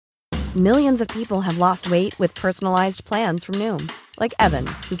Millions of people have lost weight with personalized plans from Noom. Like Evan,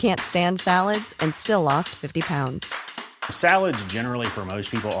 who can't stand salads and still lost 50 pounds. Salads generally for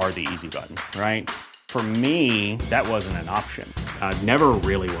most people are the easy button, right? For me, that wasn't an option. I never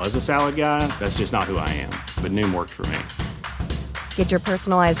really was a salad guy. That's just not who I am. But Noom worked for me. Get your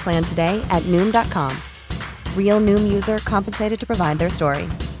personalized plan today at Noom.com. Real Noom user compensated to provide their story.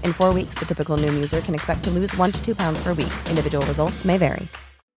 In 4 weeks, the typical Noom user can expect to lose 1 to 2 pounds per week. Individual results may vary.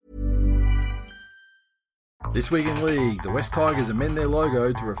 This week in League, the West Tigers amend their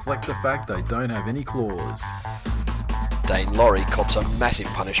logo to reflect the fact they don't have any claws. Dane Laurie cops a massive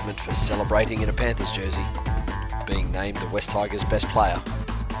punishment for celebrating in a Panthers jersey, being named the West Tigers' best player.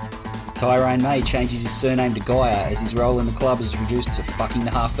 Tyrone May changes his surname to Gaia as his role in the club is reduced to fucking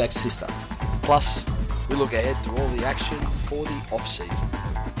the halfback's sister. Plus, we look ahead to all the action for the off-season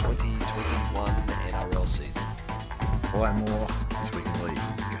of the 2021 NRL season. All that and more this week in League.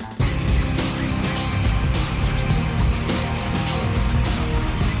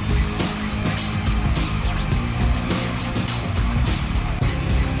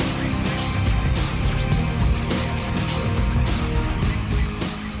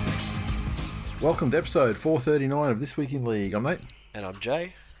 Welcome to episode 439 of This Week in League. I'm Nate. And I'm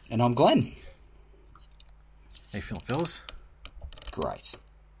Jay. And I'm Glenn. How you feeling, fellas? Great.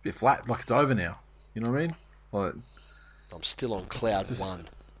 Bit flat, like it's over now. You know what I mean? Like, I'm still on cloud one.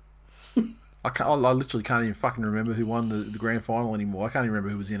 I literally can't even fucking remember who won the grand final anymore. I can't even remember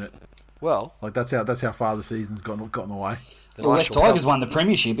who was in it. Well, like that's how far the season's gotten away. The West Tigers won the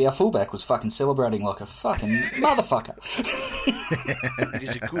premiership. Our fullback was fucking celebrating like a fucking motherfucker. It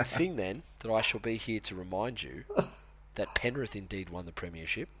is a good thing then that I shall be here to remind you that Penrith indeed won the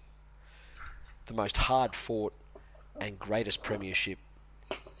premiership, the most hard-fought and greatest premiership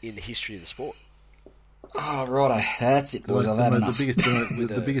in the history of the sport. Oh, righto. That's it, boys. I've had enough.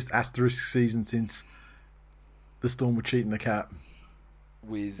 The biggest asterisk season since the Storm were cheating the cap.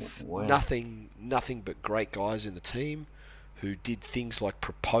 With nothing but great guys in the team who did things like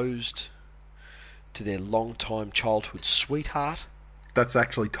proposed to their long-time childhood sweetheart. That's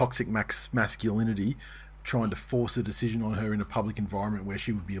actually toxic masculinity, trying to force a decision on her in a public environment where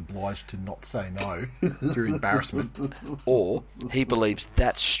she would be obliged to not say no through embarrassment. Or he believes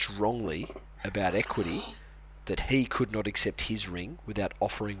that strongly about equity that he could not accept his ring without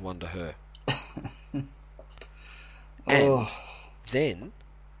offering one to her. And then,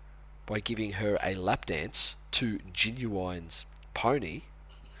 by giving her a lap dance to Genuine's pony,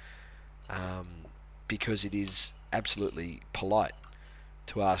 because it is absolutely polite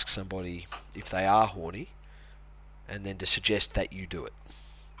to ask somebody if they are horny, and then to suggest that you do it.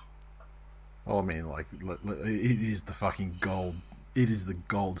 Oh, I mean, like, it is the fucking gold. It is the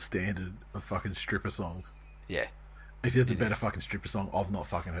gold standard of fucking stripper songs. Yeah. If there's a better fucking stripper song, I've not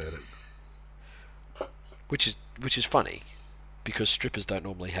fucking heard it. Which is funny, because strippers don't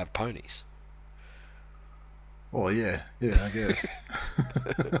normally have ponies. Well, yeah, I guess.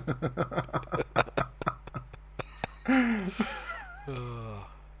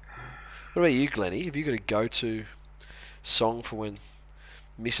 What about you, Glennie? Have you got a go-to song for when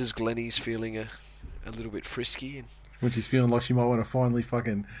Mrs. Glennie's feeling a little bit frisky? And when she's feeling like she might want to finally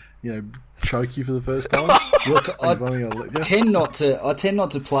fucking, choke you for the first time? Look, I tend not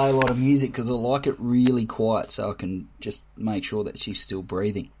to play a lot of music because I like it really quiet so I can just make sure that she's still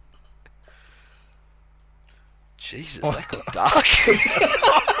breathing. Jesus, that got dark.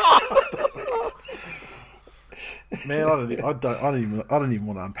 Man, I don't even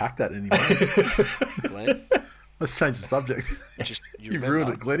want to unpack that anymore. Glenn, let's change the subject. You've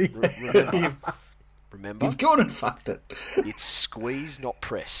ruined it, Glennie. Remember? You've gone and fucked it. It's squeeze, not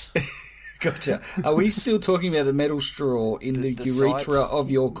press. Gotcha. Are we still talking about the metal straw in the urethra sides of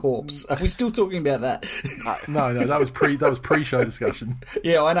your corpse? Are we still talking about that? No, that was pre-show discussion.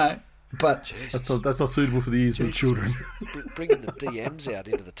 Yeah, I know. But that's not suitable for the ears of the children. Bringing the DMs out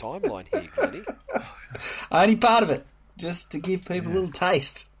into the timeline here, Glennie. Only part of it, just to give people a little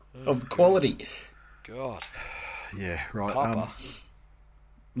taste of the quality. God. Yeah, right.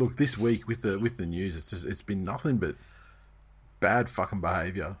 Look, this week with the news, it's been nothing but bad fucking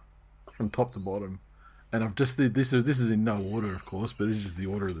behaviour from top to bottom. And I've just this is in no order, of course, but this is just the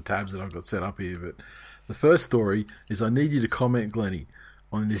order of the tabs that I've got set up here. But the first story is I need you to comment, Glennie,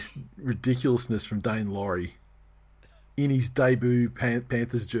 on this ridiculousness from Dane Laurie in his debut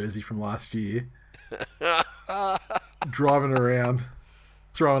Panthers jersey from last year, driving around,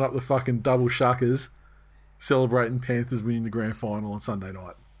 throwing up the fucking double shuckers, celebrating Panthers winning the grand final on Sunday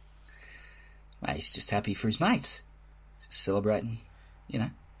night. Mate, he's just happy for his mates. Just celebrating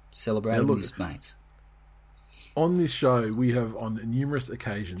with his mates. On this show, we have on numerous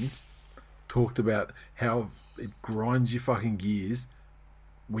occasions talked about how it grinds your fucking gears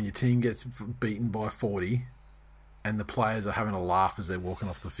when your team gets beaten by 40 and the players are having a laugh as they're walking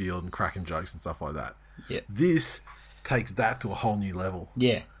off the field and cracking jokes and stuff like that. Yeah. This takes that to a whole new level.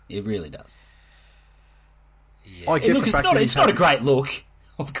 Yeah, it really does. I get Look, it's not a great look.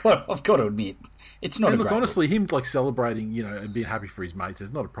 I've got to admit, it's not. And a look, great honestly, him like celebrating, and being happy for his mates,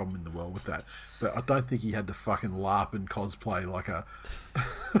 there's not a problem in the world with that. But I don't think he had to fucking LARP and cosplay like a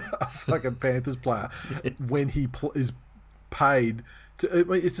fucking Panthers player when he is paid to. I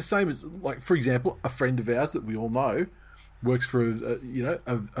mean, it's the same as, like, for example, a friend of ours that we all know works for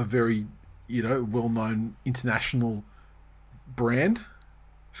a very well-known international brand,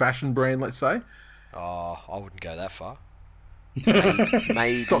 fashion brand, let's say. Oh, I wouldn't go that far.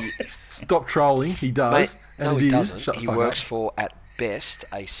 Maybe. Stop trolling. He does. No, he doesn't. He works for, at best,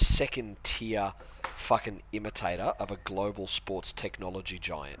 a second-tier fucking imitator of a global sports technology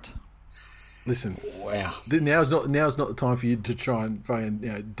giant. Listen, wow. Now is not the time for you to try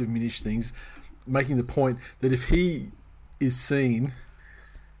and diminish things. Making the point that if he is seen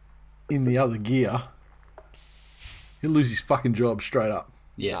in the other gear, he'll lose his fucking job straight up.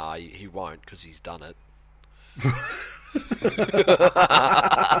 Yeah, nah, he won't, because he's done it.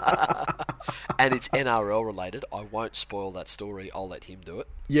 And it's NRL related. I won't spoil that story. I'll let him do it.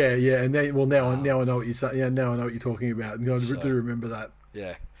 Yeah, and then, now I know what you're saying. Yeah, now I know what you're talking about. I do remember that.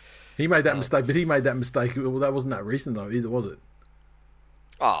 Yeah, he made that mistake, but he made that mistake. Well, that wasn't that recent though, either, was it?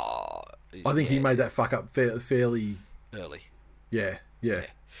 Oh, I think he made that fuck up fairly early. Yeah.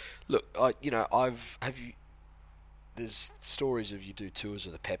 Look, there's stories of you do tours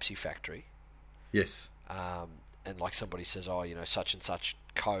of the Pepsi factory. Yes. And like somebody says, such and such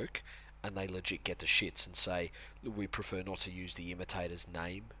Coke, and they legit get the shits and say, we prefer not to use the imitator's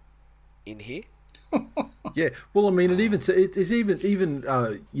name in here. Yeah, well, I mean, it's even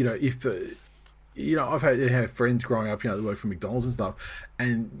if I've had friends growing up, that work for McDonald's and stuff,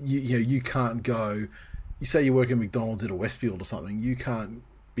 and you can't go. You say you work at McDonald's at a Westfield or something, you can't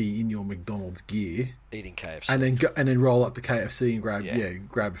be in your McDonald's gear eating KFC and then roll up to KFC and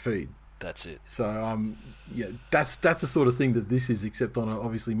grab a feed. That's it. So that's the sort of thing that this is, except on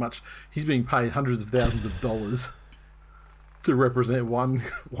obviously much. He's being paid hundreds of thousands of dollars to represent one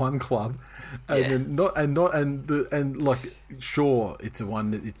club, and sure, it's a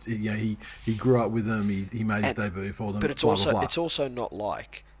one that he grew up with them. He made his debut for them. But it's also not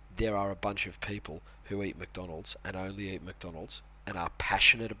like there are a bunch of people who eat McDonald's and only eat McDonald's and are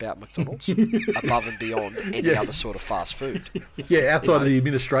passionate about McDonald's above and beyond any other sort of fast food. Yeah, outside of the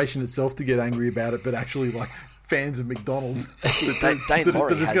administration itself to get angry about it, but actually like fans of McDonald's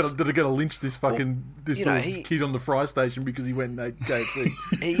that are going to lynch this fucking kid on the fry station because he went and ate KFC.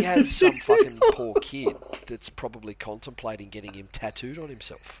 He has some fucking poor kid that's probably contemplating getting him tattooed on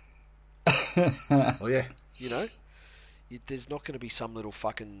himself. Oh yeah. There's not going to be some little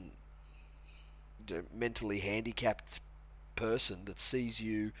fucking mentally handicapped person that sees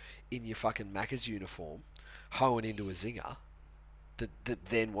you in your fucking Macca's uniform hoeing into a zinger that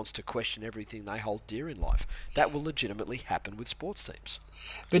then wants to question everything they hold dear in life. That will legitimately happen with sports teams.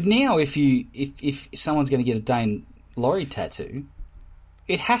 But now if someone's going to get a Dane Laurie tattoo,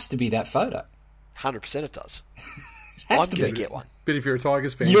 it has to be that photo. 100% it does. I'm going to get one. But if you're a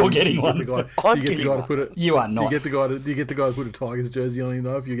Tigers fan, you're getting one. You are not. Do you get the guy to put a Tigers jersey on him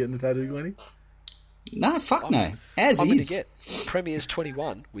though if you're getting the tattoo, Glennie? No, fuck no. I'm going to get Premier's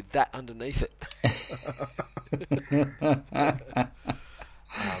 21 with that underneath it.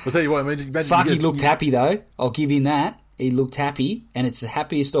 I'll tell you what, imagine he looked happy though. I'll give him that. He looked happy, and it's the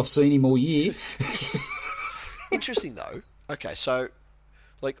happiest I've seen him all year. Interesting though. Okay, so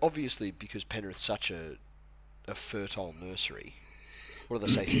obviously because Penrith's such a fertile nursery, what do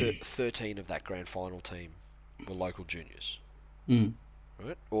they say? 13 of that grand final team were local juniors, right?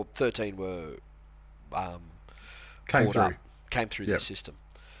 Or 13 were came through their system,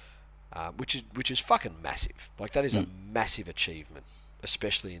 which is fucking massive. That is a massive achievement,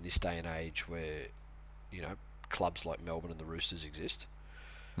 especially in this day and age where clubs like Melbourne and the Roosters exist.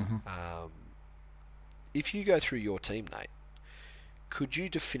 Mm-hmm. If you go through your team, Nate, could you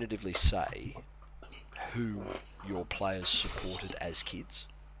definitively say who your players supported as kids?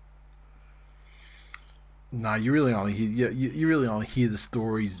 No, you really only hear the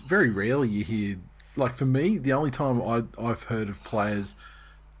stories. Very rarely you hear. For me, the only time I've heard of players,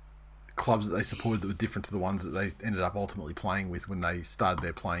 clubs that they supported that were different to the ones that they ended up ultimately playing with when they started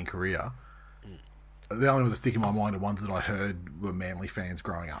their playing career. The only ones that stick in my mind are ones that I heard were Manly fans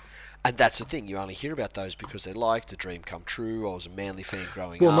growing up. And that's the thing, you only hear about those because they're a dream come true. I was a Manly fan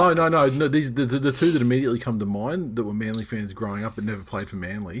growing up. Well, no. These the two that immediately come to mind that were Manly fans growing up but never played for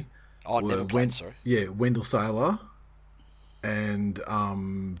Manly never played, sorry. Yeah, Wendell Sailor and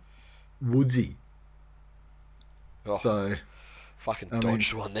Woodsy. Oh, so fucking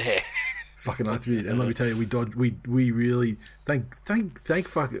dodged one there. Fucking oath we did. And let me tell you, we really thank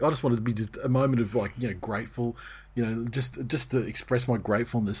fuck. I just wanted to be just a moment of like, grateful, just to express my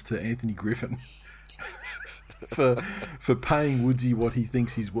gratefulness to Anthony Griffin for paying Woodsy what he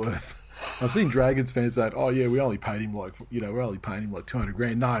thinks he's worth. I've seen Dragons fans saying, "Oh yeah, we only paid him like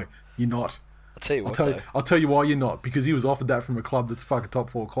 $200,000." No, you're not. I'll tell you what, I'll tell you why you're not, because he was offered that from a club that's a fucking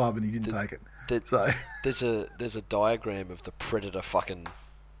top 4 club and he didn't take it. There's a diagram of the Predator fucking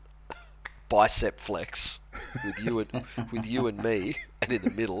bicep flex with you and me, and in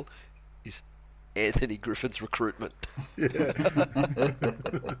the middle is Anthony Griffin's recruitment. Yeah.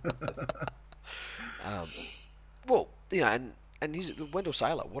 And he's Wendell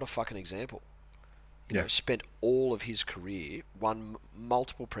Sailor. What a fucking example. Spent all of his career, won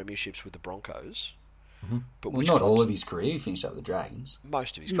multiple premierships with the Broncos. Mm-hmm. But not all of his career. He finished up with the Dragons.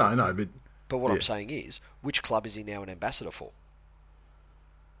 Most of his career. No, but what I'm saying is, which club is he now an ambassador for?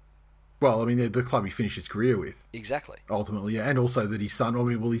 Well, I mean, the club he finished his career with. Exactly. Ultimately, yeah. And also that his son,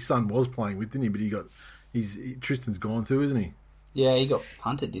 his son was playing with, didn't he? But Tristan's gone too, isn't he? Yeah, he got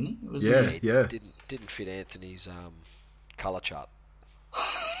punted, didn't he? Yeah. Didn't fit Anthony's colour chart.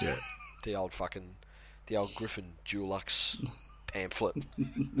 Yeah. The old Griffin Dulux pamphlet.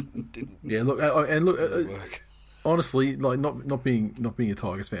 Didn't. Yeah, look, honestly, like not being a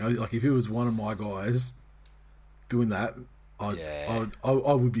Tigers fan, like if it was one of my guys doing that,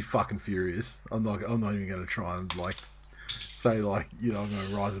 I would be fucking furious. I'm not even going to try and like say like I'm going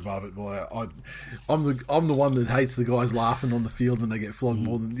to rise above it. But I'm the one that hates the guys laughing on the field when they get flogged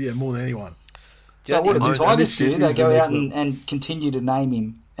more than anyone. But what do the Tigers do? They go out and continue to name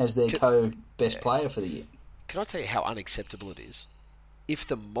him as their best player for the year. Can I tell you how unacceptable it is? If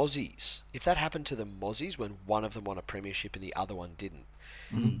that happened to the Mozzies when one of them won a premiership and the other one didn't,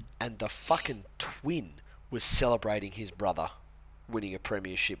 and the fucking twin was celebrating his brother winning a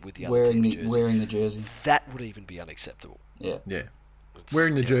premiership with the other team's jersey, wearing the jersey, that would even be unacceptable. Yeah.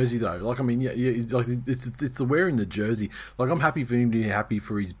 Wearing the jersey though, like I mean, like it's the wearing the jersey. Like I'm happy for him to be happy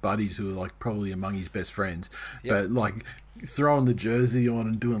for his buddies who are like probably among his best friends, but like throwing the jersey on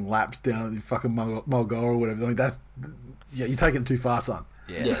and doing laps down in fucking Mulgoa or whatever. I mean, that's you're taking it too far, son.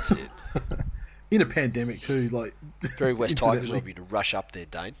 Yeah, that's it. In a pandemic too, like very West Tigers of you to rush up there,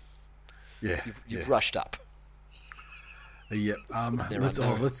 Dane. Yeah, you've rushed up. Yep.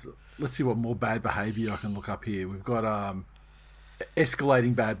 Let's see what more bad behaviour I can look up here. We've got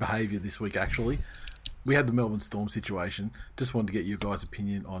escalating bad behaviour this week. Actually, we had the Melbourne Storm situation. Just wanted to get your guys'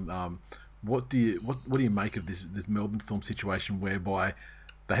 opinion on what do you make of this Melbourne Storm situation, whereby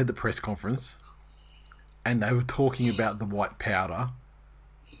they had the press conference and they were talking about the white powder,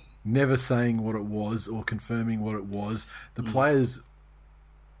 never saying what it was or confirming what it was. The players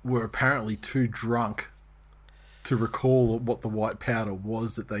were apparently too drunk to recall what the white powder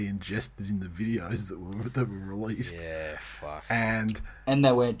was that they ingested in the videos that were released. Yeah, fuck. And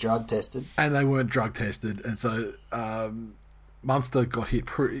they weren't drug tested. And so Munster got hit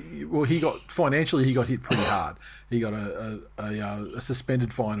pretty well. He got financially hit pretty hard. He got a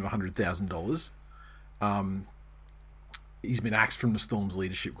suspended fine of $100,000. He's been axed from the Storm's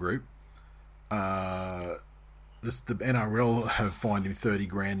leadership group. The NRL have fined him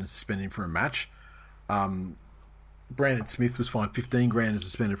 $30,000 and suspended him for a match. Brandon Smith was fined $15,000 and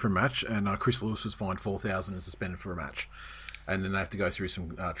suspended for a match, and Chris Lewis was fined $4,000 and suspended for a match. And then they have to go through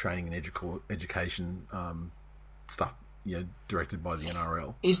some training and education stuff, directed by the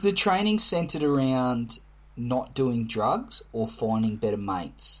NRL. Is the training centred around not doing drugs or finding better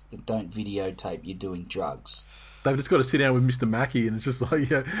mates that don't videotape you doing drugs? They've just got to sit down with Mr. Mackey and it's just like,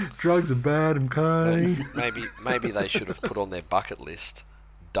 drugs are bad, okay. Maybe they should have put on their bucket list,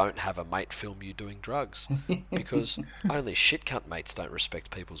 don't have a mate film you doing drugs, because only shit cunt mates don't respect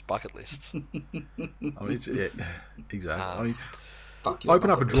people's bucket lists. I mean, exactly.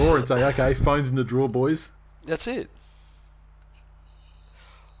 Open up a drawer and say, okay, phone's in the drawer, boys. That's it.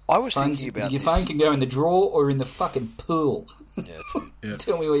 I was thinking about your phone can go in the drawer or in the fucking pool. Yeah, that's it. Yeah.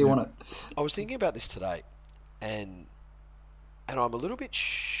 Tell me where you want it. I was thinking about this today, and I'm a little bit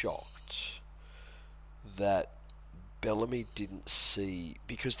shocked that Bellamy didn't see,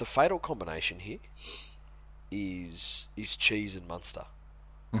 because the fatal combination here is Cheese and Munster.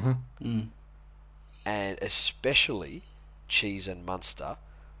 Mm-hmm. Mm. And especially Cheese and Munster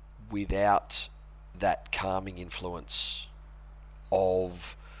without that calming influence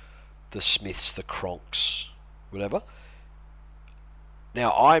of the Smiths, the Cronks, whatever.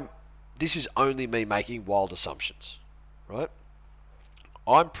 Now, this is only me making wild assumptions, right?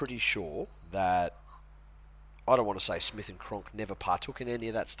 I'm pretty sure that, I don't want to say Smith and Cronk never partook in any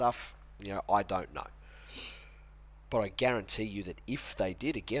of that stuff. I don't know. But I guarantee you that if they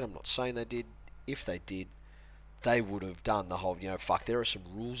did, again, I'm not saying they did, if they did, they would have done the whole, fuck, there are some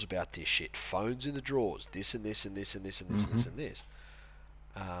rules about this shit. Phones in the drawers, this and this and this and this and this and this and this.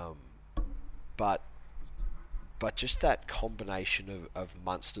 But just that combination of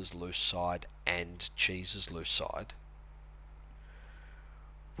Munster's loose side and Cheese's loose side,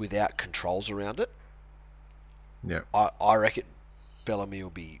 without controls around it, yeah, I reckon Bellamy will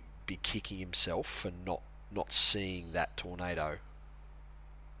be kicking himself for not seeing that tornado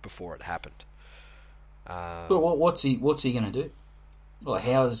before it happened. But what's he going to do? Like,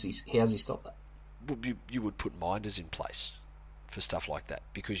 how's he stop that? Well, you would put minders in place for stuff like that,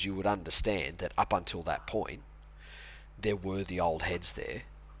 because you would understand that up until that point, there were the old heads there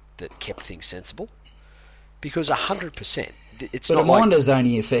that kept things sensible. Because 100%, it's but not a minder's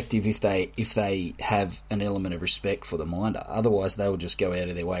only effective if they have an element of respect for the minder. Otherwise, they will just go out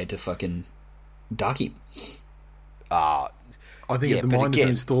of their way to fucking duck him. I think if the minders are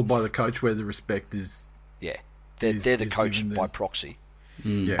installed by the coach, where the respect is, they're the coach by proxy.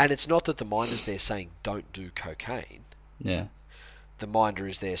 Yeah. And it's not that the minder's there saying don't do cocaine. Yeah, the minder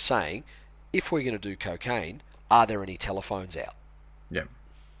is there saying, if we're going to do cocaine, are there any telephones out? Yeah.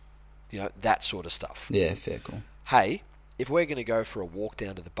 That sort of stuff. Yeah, fair call. Hey, if we're going to go for a walk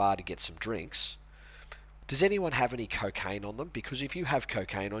down to the bar to get some drinks, does anyone have any cocaine on them? Because if you have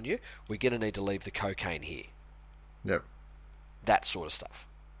cocaine on you, we're going to need to leave the cocaine here. Yep. That sort of stuff.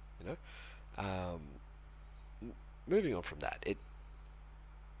 Moving on from that,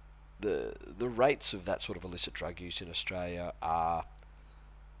 the rates of that sort of illicit drug use in Australia are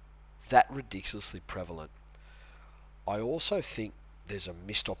that ridiculously prevalent. I also think there's a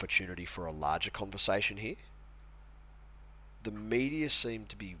missed opportunity for a larger conversation here. The media seem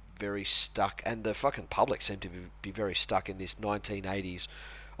to be very stuck, and the fucking public seem to be very stuck in this 1980s,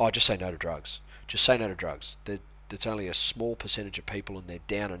 just say no to drugs. Just say no to drugs. There's only a small percentage of people, and they're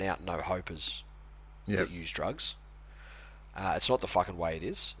down and out no-hopers that use drugs. It's not the fucking way it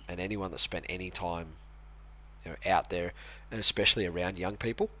is, and anyone that spent any time out there, and especially around young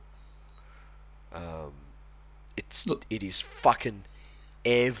people, it is fucking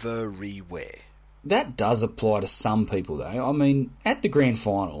everywhere. That does apply to some people, though. I mean, at the grand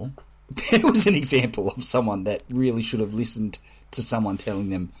final, there was an example of someone that really should have listened to someone telling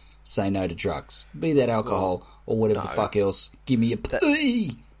them, say no to drugs. Be that alcohol or whatever the fuck else. Give me a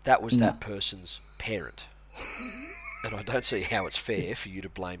pee. That was that person's parent. And I don't see how it's fair for you to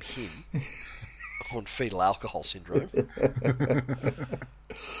blame him on fetal alcohol syndrome.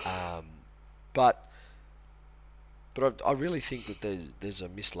 But I really think that there's a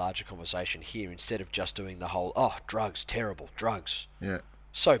missed larger conversation here, instead of just doing the whole, drugs, terrible, drugs. Yeah.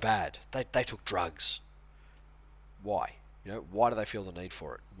 So bad. They took drugs. Why? Why do they feel the need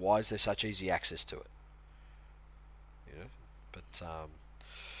for it? Why is there such easy access to it?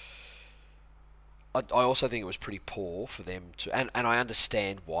 But I also think it was pretty poor for them to, and I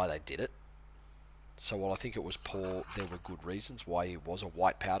understand why they did it. So while I think it was poor, there were good reasons why it was a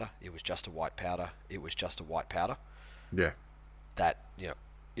white powder. It was just a white powder. It was just a white powder. Yeah. That,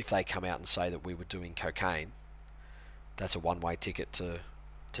 if they come out and say that we were doing cocaine, that's a one-way ticket to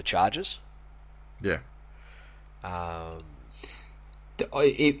charges. Yeah.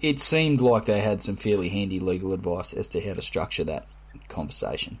 It seemed like they had some fairly handy legal advice as to how to structure that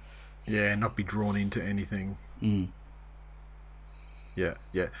conversation. Yeah, not be drawn into anything. Mm. Yeah.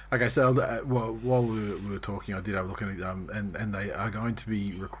 Okay, so while we were talking, I did have a look at it, and they are going to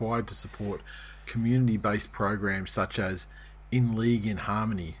be required to support community-based programs such as In League in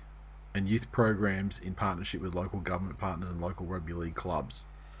Harmony and youth programs in partnership with local government partners and local rugby league clubs.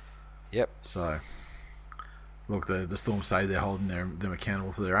 Yep. So, look, the Storm say they're holding them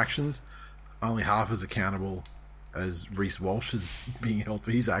accountable for their actions. Only half as accountable as Reece Walsh is being held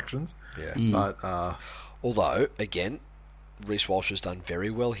for his actions. Yeah. But although, again, Reece Walsh has done very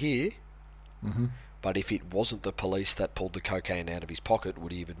well here. Mm-hmm. But if it wasn't the police that pulled the cocaine out of his pocket,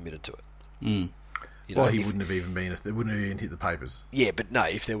 would he have admitted to it? Mm. He wouldn't have even been. It wouldn't have even hit the papers. Yeah, but no.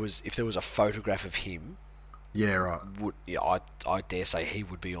 If there was a photograph of him, yeah, right. I dare say he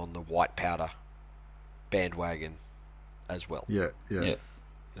would be on the white powder bandwagon as well. Yeah.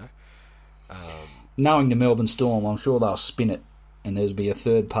 Knowing the Melbourne Storm, I'm sure they'll spin it, and there'll be a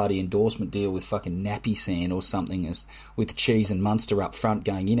third-party endorsement deal with fucking Nappy Sand or something, with Cheese and Munster up front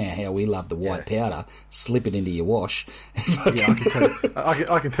going, how we love the white powder, slip it into your wash. Yeah,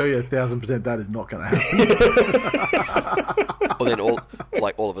 I can tell you 1,000% that is not going to happen. Or then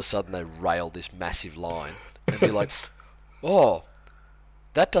all of a sudden they rail this massive line and be like,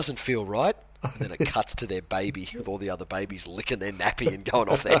 that doesn't feel right. And then it cuts to their baby with all the other babies licking their nappy and going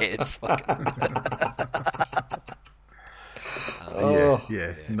off their hands.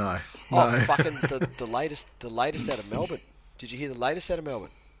 No. Fucking the latest out of Melbourne. Did you hear the latest out of Melbourne?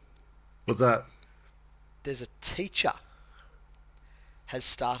 What's that? There's a teacher has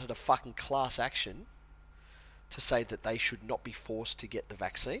started a fucking class action to say that they should not be forced to get the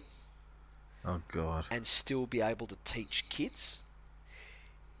vaccine. Oh, God. And still be able to teach kids,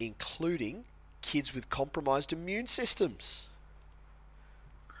 including kids with compromised immune systems.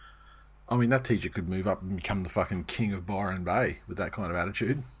 I mean, that teacher could move up and become the fucking king of Byron Bay with that kind of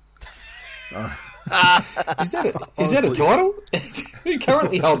attitude. Is that a title? Who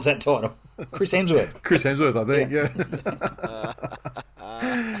currently holds that title? Chris Hemsworth. Chris Hemsworth, I think. Yeah.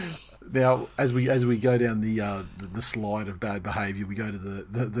 Now, as we go down the slide of bad behaviour, we go to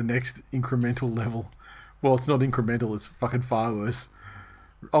the next incremental level. Well, it's not incremental; it's fucking far worse.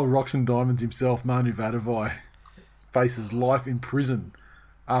 Oh, Rocks and Diamonds himself, Manu Vadavai, faces life in prison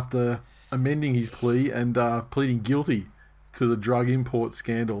after amending his plea and pleading guilty to the drug import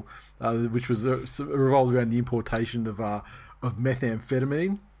scandal, which was revolved around the importation of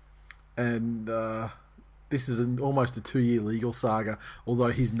methamphetamine. And this is almost a 2-year legal saga, although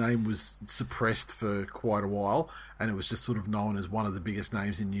his name was suppressed for quite a while, and it was just sort of known as one of the biggest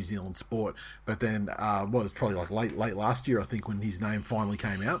names in New Zealand sport. But then, it was probably like late last year, I think, when his name finally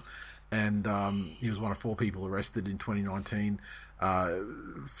came out, and he was one of 4 people arrested in 2019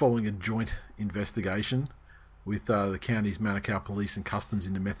 following a joint investigation with the county's Manukau Police and Customs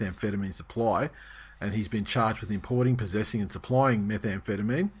into methamphetamine supply, and he's been charged with importing, possessing and supplying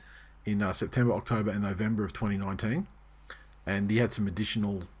methamphetamine in September, October and November of 2019. And he had some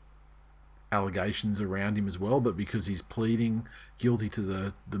additional allegations around him as well, but because he's pleading guilty to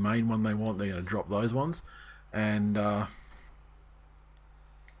the main one they want, they're going to drop those ones. And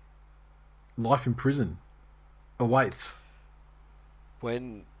life in prison awaits.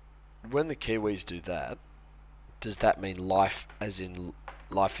 When the Kiwis do that, does that mean life as in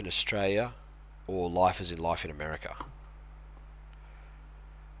life in Australia or life as in life in America?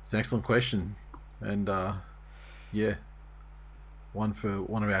 It's an excellent question. And, one for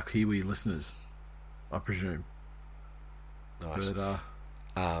one of our Kiwi listeners, I presume. Nice. But,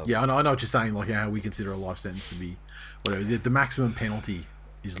 I know what you're saying, like how we consider a life sentence to be whatever. The maximum penalty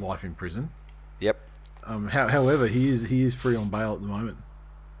is life in prison. Yep. However, he is free on bail at the moment.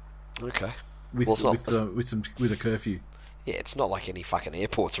 Okay. With a curfew. Yeah, it's not like any fucking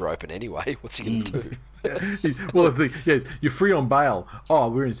airports are open anyway. What's he going to do? Well, the thing, yes, you're free on bail. Oh,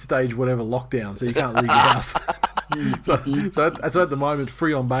 we're in stage whatever lockdown, so you can't leave your house. so at the moment,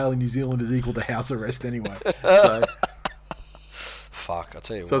 free on bail in New Zealand is equal to house arrest anyway. So, fuck, I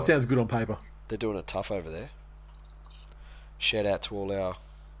tell you what. So it sounds good on paper. They're doing it tough over there. Shout out to all our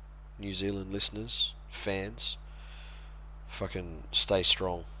New Zealand listeners, fans. Fucking stay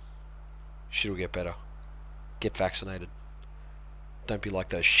strong. Shit'll get better. Get vaccinated. Don't be like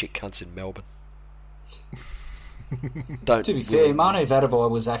those shit cunts in Melbourne. To be fair, Manu Vadavai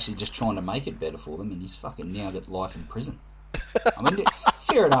was actually just trying to make it better for them, and he's fucking now got life in prison. I mean,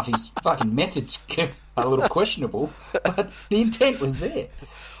 fair enough, his fucking methods are a little questionable, but the intent was there.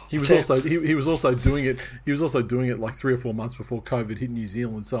 He was also doing it. He was also doing it like 3 or 4 months before COVID hit New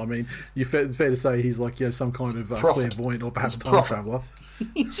Zealand. So I mean, it's fair to say he's like some kind of clairvoyant or perhaps time traveller.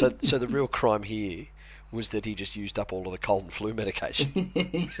 So the real crime here was that he just used up all of the cold and flu medication.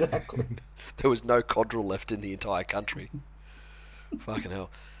 Exactly. There was no Codral left in the entire country. Fucking hell.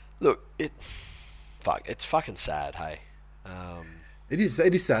 Look, it's fucking sad, hey. It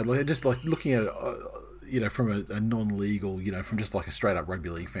is sad. Like just like looking at it, from a non-legal, from just like a straight up rugby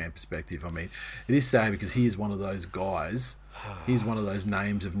league fan perspective. I mean, it is sad because he is one of those guys. He's one of those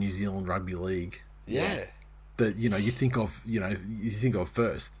names of New Zealand rugby league. Yeah. That you think of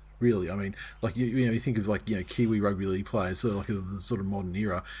first. Really, I mean, like you think of like Kiwi rugby league players, sort of like the sort of modern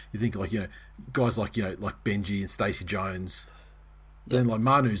era. You think like guys like like Benji and Stacey Jones. Yep. Then like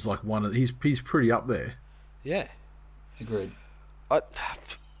Manu's like one of he's pretty up there. Yeah, agreed. I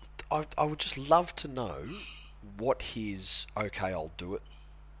would just love to know what his okay, I'll do it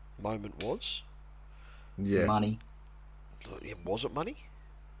moment was. Yeah, money. Was it money?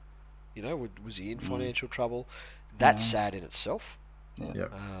 Was he in financial trouble? That's sad in itself. Yeah.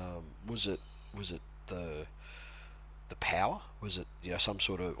 Yep. Was it the power? Was it some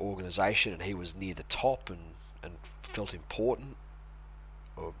sort of organisation and he was near the top and felt important,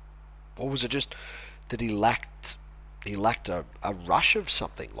 or was it just that he lacked a rush of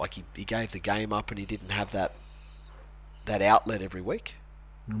something? Like he gave the game up and he didn't have that outlet every week.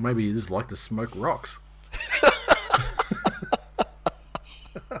 Maybe he just liked to smoke rocks.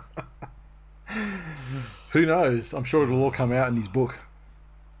 Who knows? I'm sure it'll all come out in his book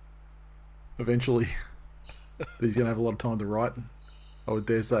eventually. He's going to have a lot of time to write. I would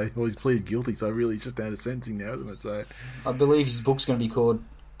dare say. Well, he's pleaded guilty, so really it's just down to sentencing now, isn't it? So I believe his book's going to be called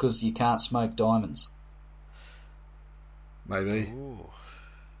 "Because You Can't Smoke Diamonds." maybe. Ooh,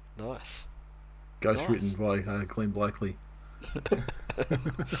 nice. Ghostwritten by Glenn Blakely.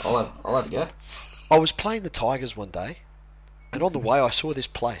 I'll have a go. I was playing the Tigers one day, and on the way I saw this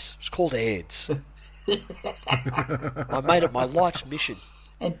place. It's called Aird's. I made it my life's mission.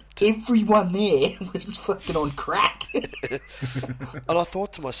 And everyone there was fucking on crack. And I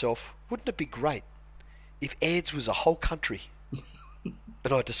thought to myself, wouldn't it be great if Aird's was a whole country?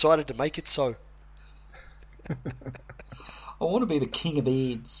 And I decided to make it so. I want to be the king of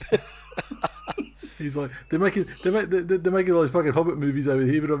AIDS. He's like, they're making all these fucking Hobbit movies over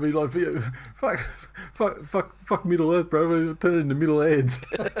here, but I mean, like, fuck Middle Earth, bro. We'll turn it into Middle Ads.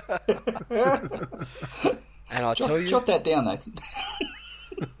 And I tell you, Jot that down, Nathan.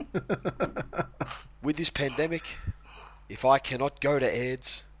 with this pandemic, if I cannot go to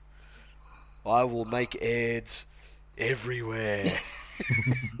Aird's, I will make Aird's everywhere.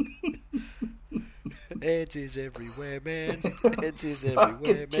 Aids is everywhere, man. Aids is everywhere,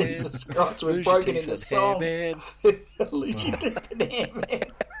 man. Jesus Christ, we've Lose your broken teeth into and song. hair, man. Lose your teeth and hair, man.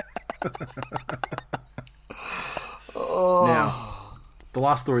 Now, the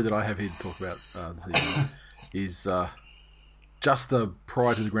last story that I have here to talk about this evening is just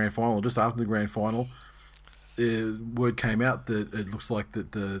prior to the grand final, or just after the grand final, word came out that it looks like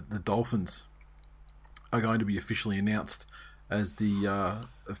that the Dolphins are going to be officially announced as the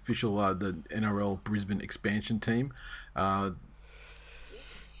official the NRL Brisbane expansion team to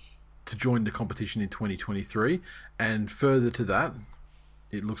join the competition in 2023. And further to that,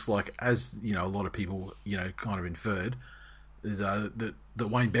 it looks like, as you know, a lot of people kind of inferred, is that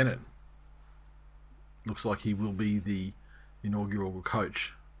Wayne Bennett looks like he will be the inaugural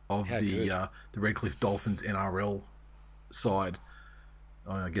coach of the Redcliffe Dolphins NRL side.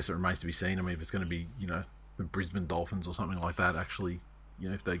 I guess it remains to be seen. I mean, if it's going to be the Brisbane Dolphins or something like that, actually,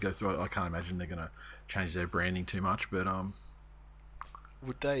 if they go through it, I can't imagine they're going to change their branding too much. But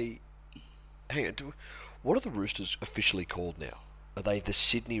Would they... Hang on. What are the Roosters officially called now? Are they the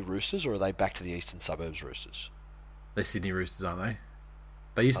Sydney Roosters, or are they back to the Eastern Suburbs Roosters? they're Sydney Roosters, aren't they?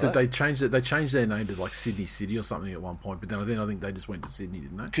 They changed their name to like Sydney City or something at one point, but then I think they just went to Sydney,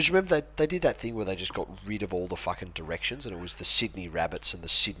 didn't they? Because you remember they did that thing where they just got rid of all the fucking directions, and it was the Sydney Rabbits and the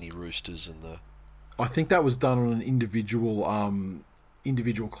Sydney Roosters and the... I think that was done on an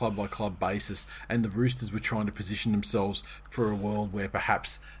individual club by club basis, and the Roosters were trying to position themselves for a world where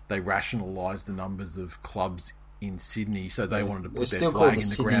perhaps they rationalised the numbers of clubs in Sydney, so they wanted to put their flag in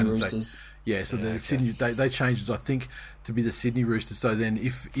the ground and say, Sydney. They changed it, I think, to be the Sydney Roosters. So then,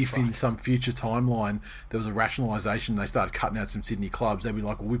 if in some future timeline there was a rationalisation, they started cutting out some Sydney clubs, they'd be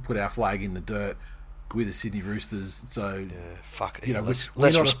like, well, we put our flag in the dirt. We're the Sydney Roosters, so fuck.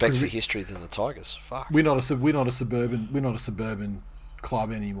 Less respect for history than the Tigers. Fuck. We're not a suburban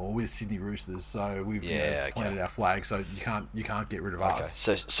club anymore. We're Sydney Roosters, so we've planted our flag. So you can't get rid of us.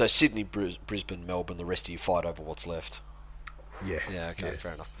 So Sydney, Brisbane, Melbourne, the rest of you fight over what's left. Yeah. Yeah. Okay.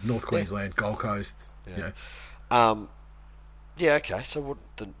 Fair enough. North Queensland, Gold Coast. Yeah. Okay. So what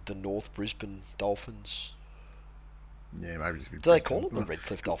the North Brisbane Dolphins? Yeah, maybe just. Do they call them the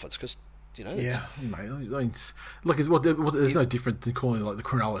Redcliffe Dolphins? Because mate. I mean, look, there's no different to calling it like the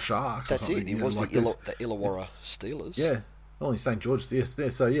Cronulla Sharks. That's or something. it. It was like the Illawarra Steelers. Yeah, only St George. Yes, yeah.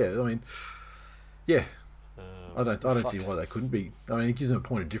 So yeah, I mean, yeah. I don't see why they couldn't be. I mean, it gives them a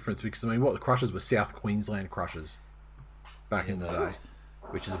point of difference because what the Crushers were South Queensland Crushers back in the day,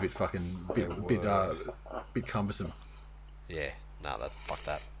 which is a bit bit cumbersome. Yeah. No, fuck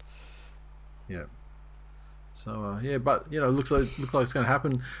that. Yeah. So but it looks like it's going to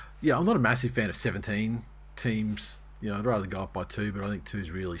happen. Yeah, I'm not a massive fan of 17 teams. I'd rather go up by 2, but I think 2 is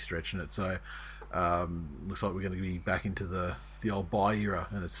really stretching it. So looks like we're going to be back into the old bye era,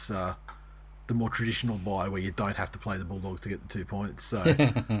 and it's the more traditional bye where you don't have to play the Bulldogs to get the 2 points. So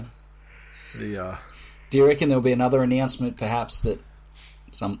do you reckon there'll be another announcement, perhaps that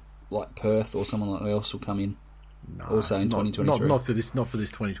some like Perth or someone else will come in? No, also in 2023. Not for this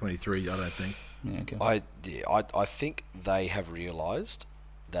 2023. I don't think. Yeah, okay. I think they have realised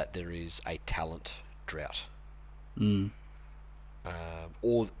that there is a talent drought,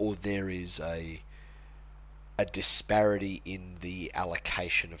 or there is a disparity in the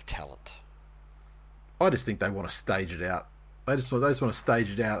allocation of talent. I just think they want to stage it out. They just want to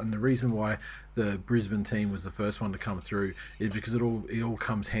stage it out, and the reason why the Brisbane team was the first one to come through is because it all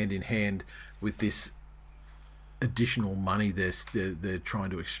comes hand in hand with this additional money they're trying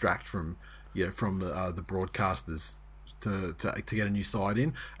to extract from the broadcasters to get a new side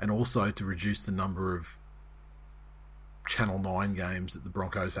in, and also to reduce the number of Channel 9 games that the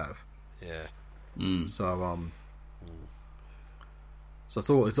Broncos have. Yeah. So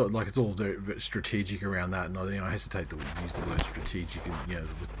it's all very strategic around that, and I hesitate to use the word strategic,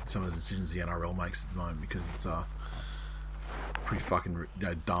 with some of the decisions the NRL makes at the moment, because it's pretty fucking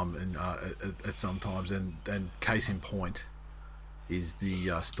dumb and at sometimes. And case in point is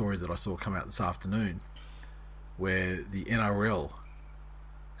the story that I saw come out this afternoon, where the NRL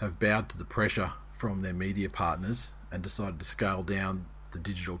have bowed to the pressure from their media partners and decided to scale down the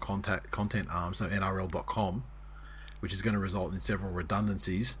digital content arm, so NRL.com, which is going to result in several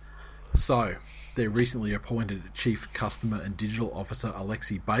redundancies. So, their recently appointed Chief Customer and Digital Officer,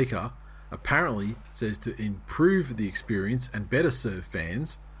 Alexi Baker, apparently says to improve the experience and better serve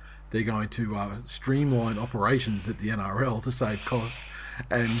fans, they're going to streamline operations at the NRL to save costs.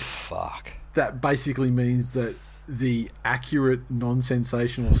 And that basically means that the accurate,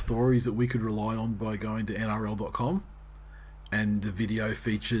 non-sensational stories that we could rely on by going to NRL.com and the video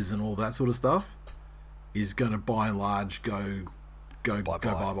features and all that sort of stuff is going to, by and large, go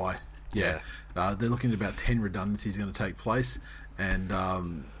bye-bye. Yeah. They're looking at about 10 redundancies going to take place,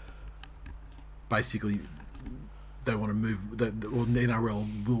 and basically they want to move. The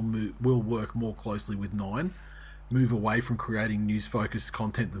NRL will work more closely with Nine, move away from creating news-focused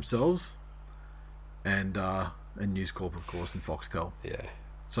content themselves, and News Corp, of course, and Foxtel. Yeah.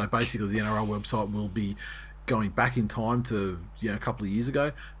 So basically, the NRL website will be going back in time to a couple of years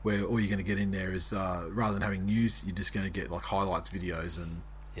ago, where all you're going to get in there is rather than having news, you're just going to get like highlights videos and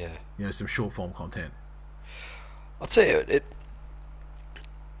some short form content. I'll tell you, it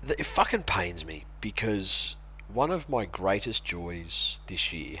fucking pains me, because one of my greatest joys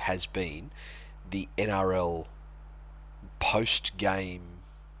this year has been the NRL post game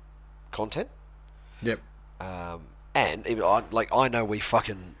content. Yep. And even I know we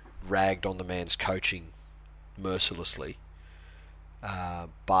fucking ragged on the man's coaching mercilessly,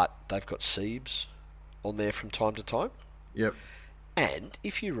 but they've got Siebes on there from time to time. Yep. And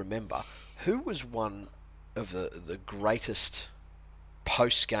if you remember, who was one of the greatest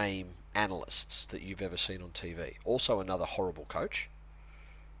post-game analysts that you've ever seen on TV? Also another horrible coach.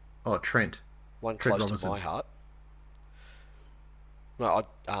 Oh, Trent. One Trent close Robinson. to my heart. No,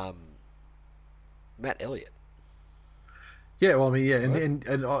 Matt Elliott. Yeah, well, I mean, yeah, and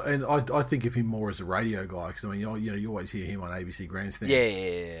I think of him more as a radio guy, because I mean, you always hear him on ABC Grandstand.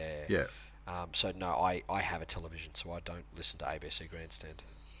 Yeah. So no, I have a television, so I don't listen to ABC Grandstand.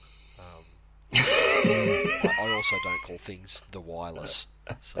 I also don't call things the wireless.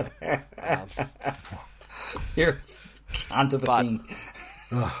 So, you're a cunt of a thing.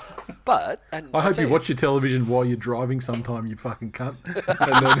 But I hope you watch your television while you're driving sometime, you fucking cunt,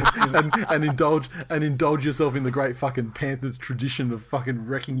 and indulge yourself in the great fucking Panthers tradition of fucking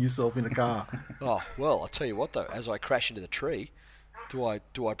wrecking yourself in a car. Oh well, I'll tell you what though. As I crash into the tree, do I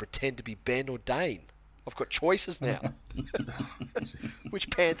pretend to be Ben or Dane? I've got choices now. Which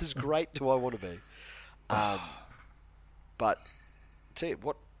Panthers great do I want to be? But tell you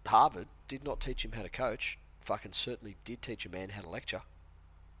what, Harvard did not teach him how to coach. Fucking certainly did teach a man how to lecture.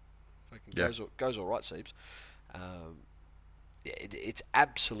 Goes all right, Siebes. It's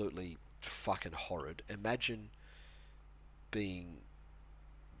absolutely fucking horrid. Imagine being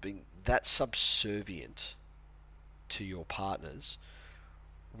that subservient to your partners,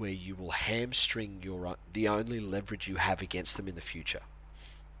 where you will hamstring the only leverage you have against them in the future.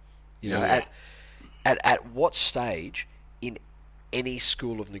 At what stage in any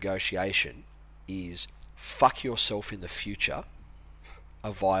school of negotiation is fuck yourself in the future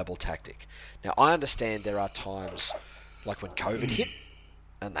a viable tactic? Now, I understand there are times, like when COVID hit,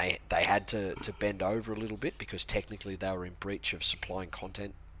 and they had to bend over a little bit because technically they were in breach of supplying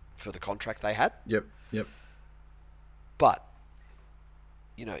content for the contract they had. Yep. But,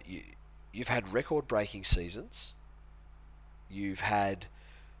 you've had record-breaking seasons. You've had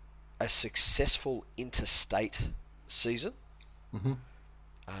a successful interstate season,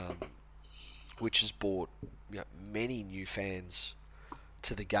 which has brought many new fans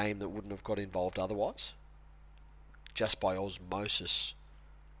to the game that wouldn't have got involved otherwise, just by osmosis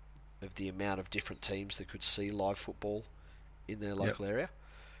of the amount of different teams that could see live football in their local area.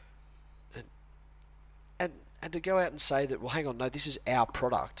 And to go out and say that, well, hang on, no, this is our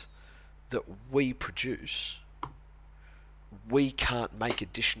product that we produce. We can't make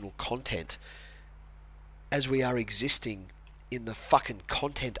additional content as we are existing in the fucking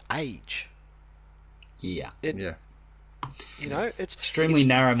content age. Yeah. It's extremely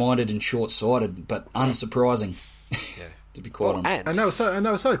narrow-minded and short-sighted, but unsurprising. Yeah. To be quite honest. And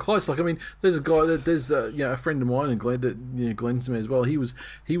they were so close. Like, I mean, there's a guy that there's a friend of mine, and Glenn's me as well. He was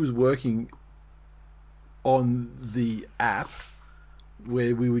working on the app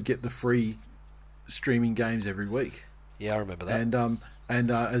where we would get the free streaming games every week. Yeah, I remember that.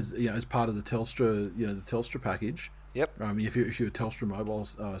 And as part of the Telstra, the Telstra package. Yep. If you're a Telstra mobile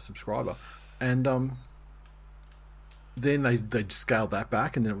subscriber, and then they scaled that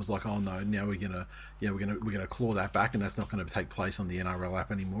back, and then it was like, oh no, now we're gonna claw that back, and that's not going to take place on the NRL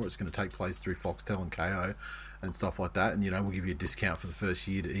app anymore. It's going to take place through Foxtel and KO and stuff like that. And we'll give you a discount for the first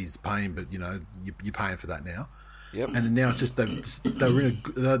year to ease the pain, but you're paying for that now. Yep. And then now it's just they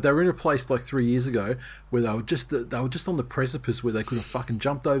were in a place like 3 years ago where they were just on the precipice where they could have fucking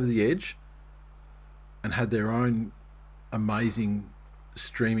jumped over the edge and had their own amazing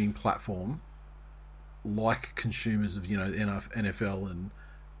streaming platform like consumers of NFL and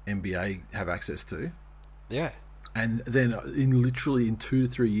NBA have access to. Yeah. And then in 2 to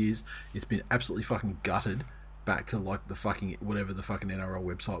 3 years, it's been absolutely fucking gutted back to like the fucking whatever the fucking NRL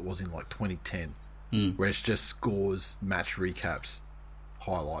website was in like 2010, where it's just scores, match recaps,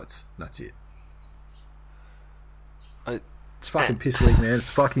 highlights, and that's it. It's fucking piss week, man. It's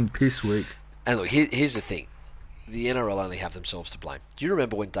fucking piss week. And look, here's the thing: the NRL only have themselves to blame. Do you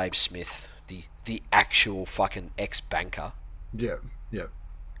remember when Dave Smith, the actual fucking ex-banker, Yeah.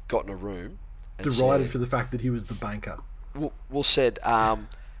 got in a room and Derided said, for the fact that he was the banker. said,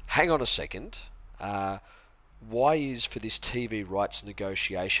 hang on a second, why is for this TV rights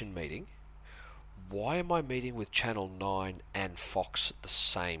negotiation meeting, why am I meeting with Channel 9 and Fox at the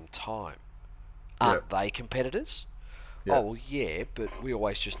same time? Aren't they competitors? Yeah. Oh, well, yeah, but we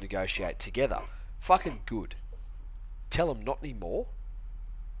always just negotiate together. Fucking good. Tell them not anymore.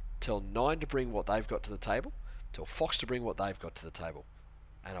 Tell 9 to bring what they've got to the table. Tell Fox to bring what they've got to the table.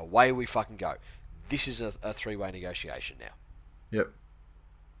 And away we fucking go. This is a three-way negotiation now. Yep.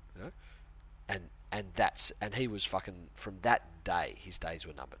 You know? And he was fucking, from that day, his days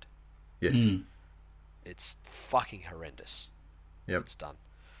were numbered. Yes. It's fucking horrendous. Yep. It's done.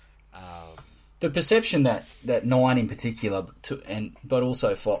 The perception that Nine in particular, but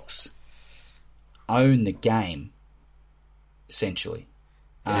also Fox, own the game, essentially.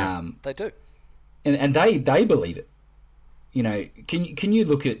 They do. And they believe it. Can you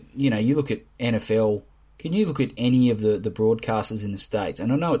look at you look at NFL? Can you look at any of the broadcasters in the States?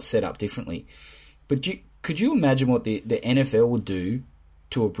 And I know it's set up differently, but could you imagine what the NFL would do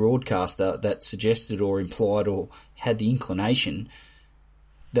to a broadcaster that suggested or implied or had the inclination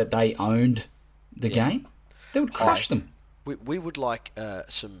that they owned the game? They would crush them. We would like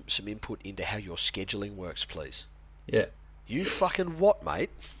some input into how your scheduling works, please. Yeah. You fucking what, mate?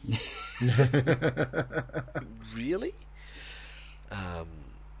 Really?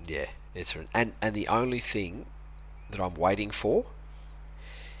 Yeah, it's and the only thing that I'm waiting for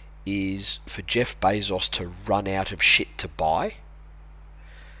is for Jeff Bezos to run out of shit to buy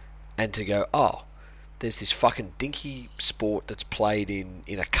and to go, oh, there's this fucking dinky sport that's played in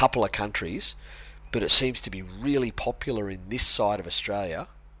a couple of countries, but it seems to be really popular in this side of Australia.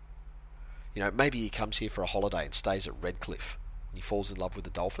 Maybe he comes here for a holiday and stays at Redcliffe. He falls in love with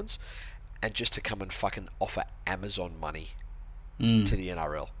the Dolphins, and just to come and fucking offer Amazon money to the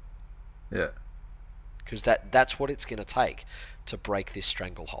NRL. Yeah. Because that's what it's going to take to break this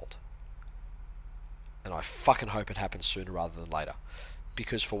stranglehold. And I fucking hope it happens sooner rather than later.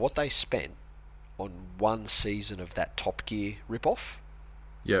 Because for what they spent on one season of that Top Gear ripoff,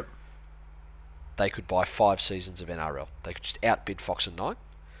 Yep. they could buy 5 seasons of NRL. They could just outbid Fox and 9,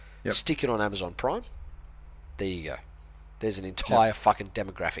 stick it on Amazon Prime. There you go. There's an entire fucking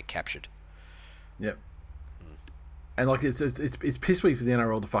demographic captured. Yep. And like it's piss weak for the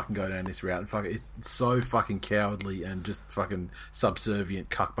NRL to fucking go down this route, and fucking it's so fucking cowardly and just fucking subservient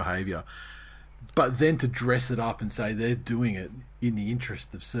cuck behaviour. But then to dress it up and say they're doing it in the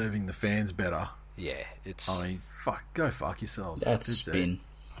interest of serving the fans better. Yeah, it's. I mean, go fuck yourselves. That's spin.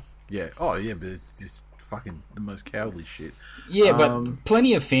 Yeah. Oh yeah, but it's just fucking the most cowardly shit. Yeah, but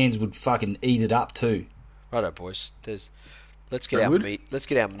plenty of fans would fucking eat it up too. Righto, boys. Let's get our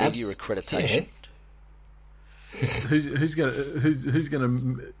media accreditation. Yeah. Who's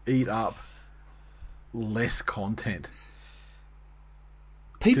gonna eat up less content?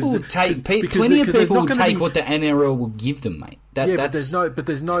 People would take plenty of people would take what the NRL will give them, mate. But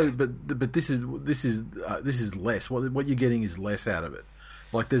this is less. What you're getting is less out of it.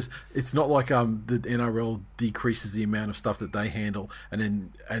 Like it's not like the NRL decreases the amount of stuff that they handle,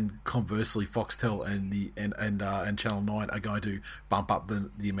 and conversely Foxtel and Channel 9 are going to bump up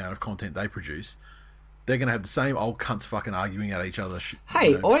the amount of content they produce. they're going to have the same old cunts fucking arguing at each other.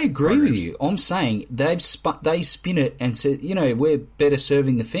 Hey, I agree with you. I'm saying they spin it and say, we're better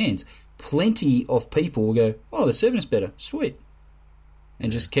serving the fans. Plenty of people will go, oh, they're serving us better. Sweet.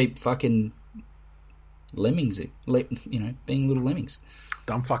 And just keep fucking lemmings, being little lemmings.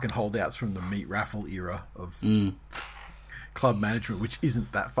 Dumb fucking holdouts from the meat raffle era of club management, which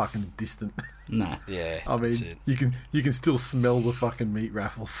isn't that fucking distant. No. Yeah, I mean, you can still smell the fucking meat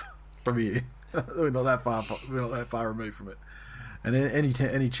raffles from here. We're not that far removed from it. And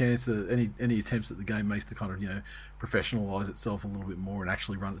any chance that any attempts that the game makes to kind of professionalise itself a little bit more and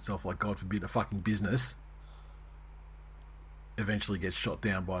actually run itself like, God forbid, a fucking business, eventually gets shot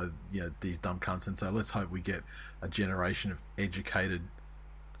down by these dumb cunts. And so let's hope we get a generation of educated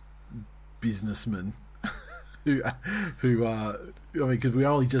businessmen who are, because we're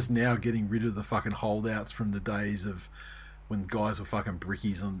only just now getting rid of the fucking holdouts from the days of when guys were fucking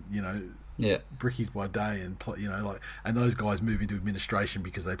brickies on brickies by day and and those guys move into administration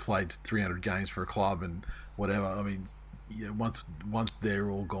because they played 300 games for a club and whatever. I mean, once they're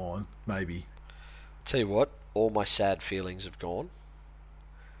all gone, maybe. Tell you what, all my sad feelings have gone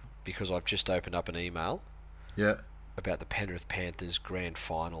because I've just opened up an email about the Penrith Panthers grand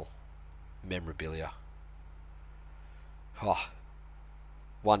final memorabilia.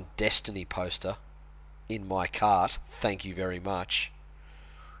 One Destiny poster in my cart. Thank you very much.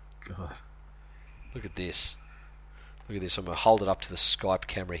 God. Look at this. I'm going to hold it up to the Skype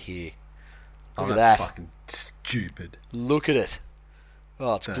camera here. Look at that's that. Fucking stupid. Look at it.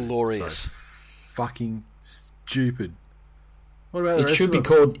 Oh, it's glorious. So fucking stupid. What about it? Should be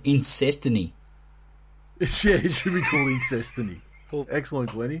called Incestiny. It should be called Incestiny. Well,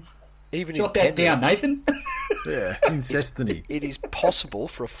 excellent, Glennie. Jot that down, Nathan. Yeah, Incestiny. It is possible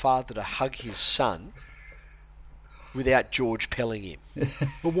for a father to hug his son without George pelling him.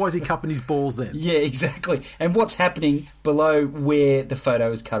 But why is he cupping his balls then? Yeah, exactly. And what's happening below where the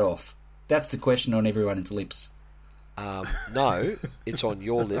photo is cut off? That's the question on everyone's lips. No, it's on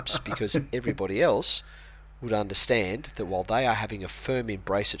your lips because everybody else would understand that while they are having a firm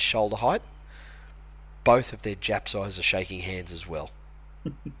embrace at shoulder height, both of their Japs eyes are shaking hands as well.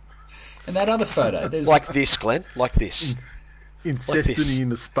 And that other photo, there's like this, Glenn, like this. Incestiny in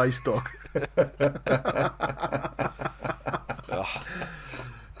the space dock.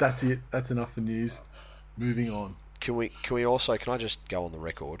 That's it. That's enough for news. Moving on. Can I just go on the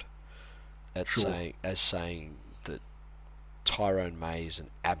record saying that Tyrone May is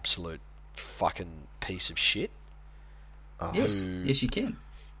an absolute fucking piece of shit? Yes, you can.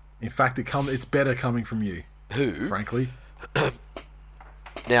 In fact, it's better coming from you. Who? Frankly.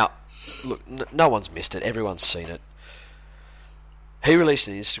 Now, look, no one's missed it. Everyone's seen it. He released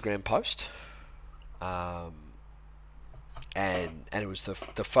an Instagram post, and it was the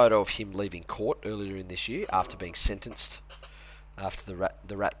photo of him leaving court earlier in this year after being sentenced after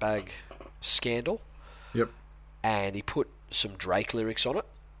the rat bag scandal. Yep. And he put some Drake lyrics on it.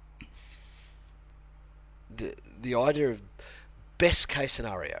 The idea of best case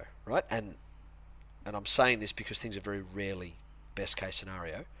scenario, right? And I'm saying this because things are very rarely best case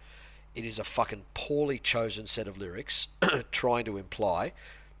scenario. It is a fucking poorly chosen set of lyrics trying to imply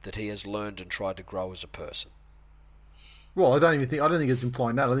that he has learned and tried to grow as a person. Well, I don't think it's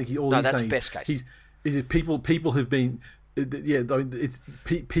implying that. I think that's saying best case. People have been, it's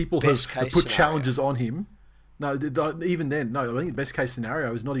people have put scenario. Challenges on him. No, even then, no. I think the best case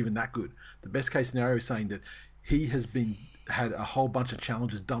scenario is not even that good. The best case scenario is saying that he has had a whole bunch of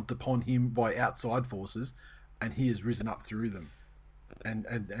challenges dumped upon him by outside forces, and he has risen up through them. And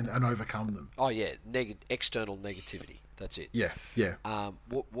overcome them. Oh yeah, external negativity. That's it. Yeah.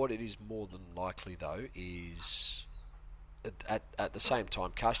 What it is more than likely though is, at the same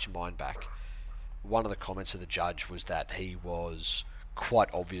time, cast your mind back. One of the comments of the judge was that he was quite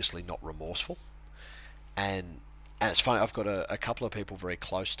obviously not remorseful, and it's funny. I've got a couple of people very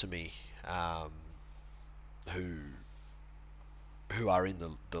close to me, who are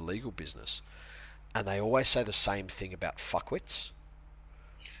in the legal business, and they always say the same thing about fuckwits.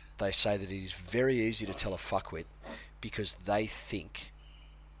 They say that it is very easy to tell a fuckwit because they think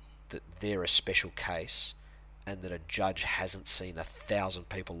that they're a special case and that a judge hasn't seen 1,000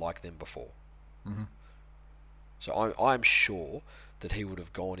 people like them before. Mm-hmm. So I'm sure that he would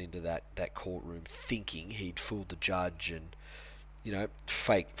have gone into that courtroom thinking he'd fooled the judge and,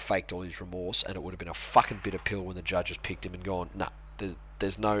 faked all his remorse, and it would have been a fucking bitter pill when the judge has picked him and gone, nah,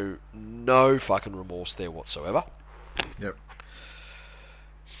 there's no fucking remorse there whatsoever. Yep.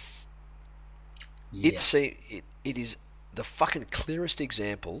 Yeah. It is the fucking clearest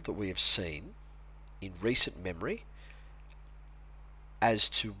example that we have seen in recent memory as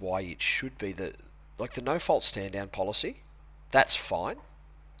to why it should be that, like the no-fault stand-down policy, that's fine.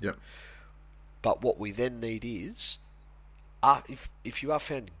 Yep. But what we then need is, if you are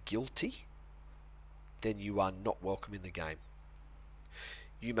found guilty, then you are not welcome in the game.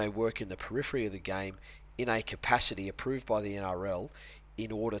 You may work in the periphery of the game in a capacity approved by the NRL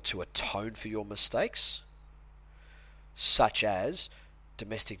in order to atone for your mistakes, such as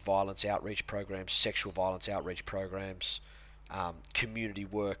domestic violence outreach programs, sexual violence outreach programs, community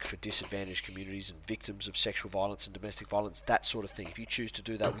work for disadvantaged communities and victims of sexual violence and domestic violence, that sort of thing. If you choose to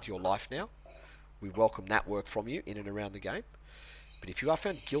do that with your life now, we welcome that work from you in and around the game. But if you are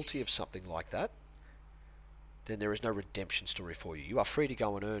found guilty of something like that, then there is no redemption story for you. You are free to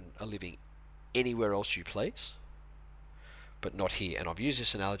go and earn a living anywhere else you please, but not here. And I've used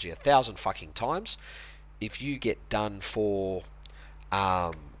this analogy 1,000 fucking times. If you get done for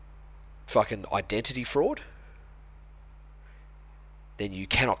fucking identity fraud, then you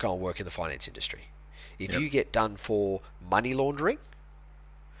cannot go and work in the finance industry. If you get done for money laundering,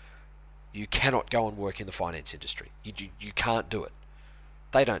 you cannot go and work in the finance industry. You can't do it.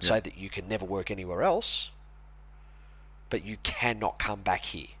 They don't say that you can never work anywhere else, but you cannot come back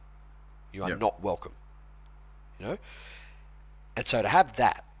here. You are not welcome. You know? And so to have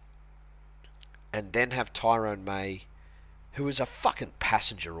that, and then have Tyrone May, who was a fucking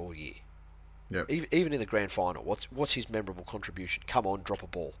passenger all year. Yep. Even in the grand final, what's his memorable contribution? Come on, drop a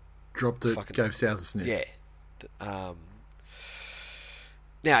ball. Dropped it, Fucking, gave South a sniff. Yeah.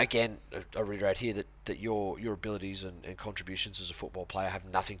 Now, again, I reiterate here that your abilities and contributions as a football player have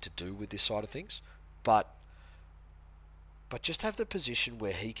nothing to do with this side of things. But just have the position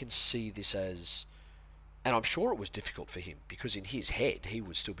where he can see this as... And I'm sure it was difficult for him, because in his head, he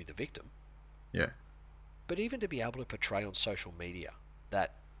would still be the victim. Yeah. But even to be able to portray on social media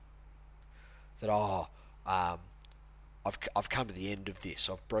that I've come to the end of this.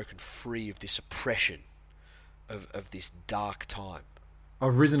 I've broken free of this oppression of this dark time.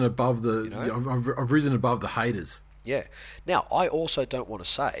 I've risen above the I've risen above the haters. Yeah. Now, I also don't want to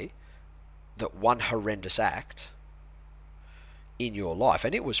say that one horrendous act in your life,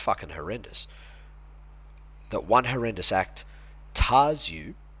 and it was fucking horrendous, that one horrendous act tars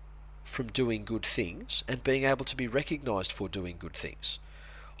you from doing good things and being able to be recognised for doing good things.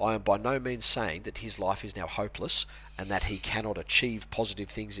 I am by no means saying that his life is now hopeless and that he cannot achieve positive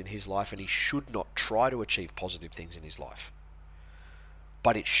things in his life, and he should not try to achieve positive things in his life.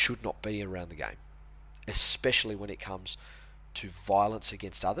 But it should not be around the game, especially when it comes to violence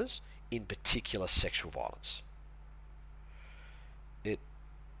against others, in particular sexual violence.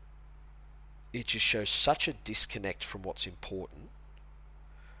 It just shows such a disconnect from what's important,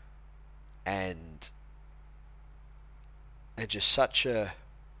 and just such an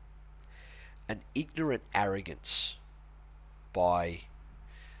ignorant arrogance by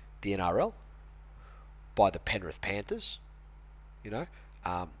the NRL, by the Penrith Panthers. You know,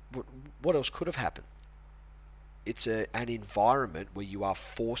 what else could have happened? It's an environment where you are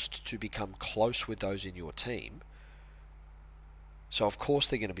forced to become close with those in your team. So of course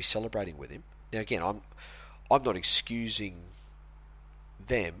they're going to be celebrating with him. Now again, I'm not excusing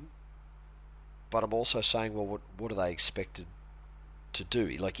them, but I'm also saying, well, what are they expected to do,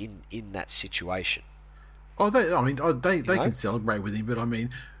 like in that situation? Oh, they can celebrate with him, but I mean,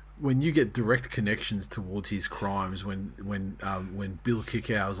 when you get direct connections towards his crimes, when Bill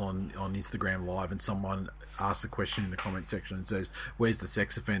Kickow's on Instagram Live and someone asks a question in the comment section and says, "Where's the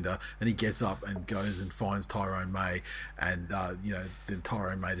sex offender?" and he gets up and goes and finds Tyrone May, and then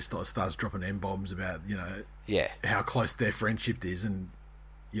Tyrone May just starts dropping M-bombs about how close their friendship is, and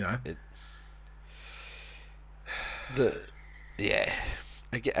I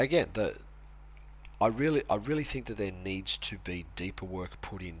really think that there needs to be deeper work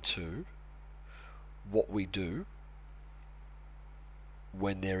put into what we do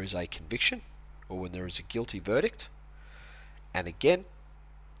when there is a conviction or when there is a guilty verdict. And again,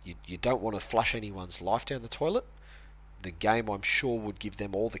 you don't want to flush anyone's life down the toilet. The game, I'm sure, would give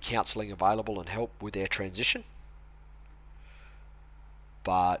them all the counselling available and help with their transition.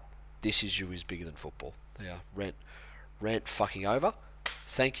 But this issue is bigger than football. Yeah, rant fucking over.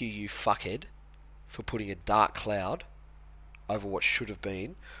 Thank you, you fuckhead, for putting a dark cloud over what should have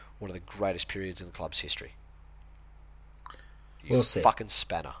been one of the greatest periods in the club's history. You fucking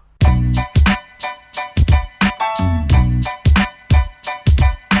spanner.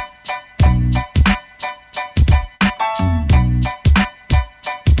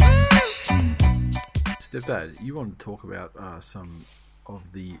 Stepdad, you want to talk about some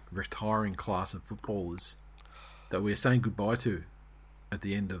of the retiring class of footballers that we're saying goodbye to at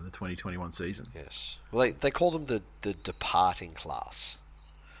the end of the 2021 season. Yes. Well, they call them the departing class.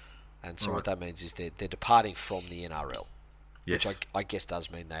 And so what that means is they're departing from the NRL, Yes. which I guess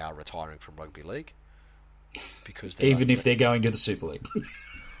does mean they are retiring from rugby league. Because Even if they're going to the Super League.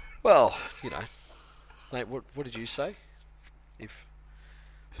 well, mate, what did you say?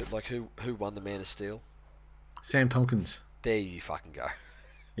 Who won the Man of Steel? Sam Tompkins. There you fucking go.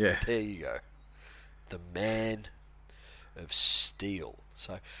 Yeah. There you go. The Man of Steel.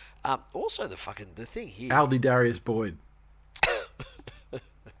 So, also the thing here. Aldi Darius Boyd.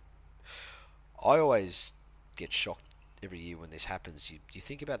 I always get shocked every year when this happens. You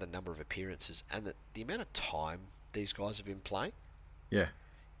think about the number of appearances and the amount of time these guys have been playing. Yeah.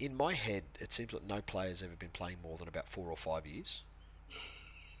 In my head, it seems like no player's ever been playing more than about 4 or 5 years.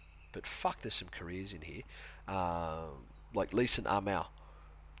 But fuck, there's some careers in here. Like Leeson Armour,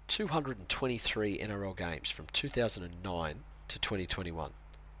 223 NRL games from 2009 to 2021.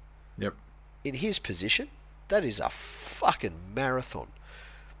 Yep. In his position, that is a fucking marathon.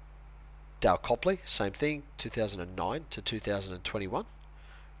 Dale Copley, same thing, 2009 to 2021.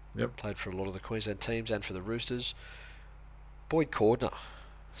 Yep. Played for a lot of the Queensland teams and for the Roosters. Boyd Cordner,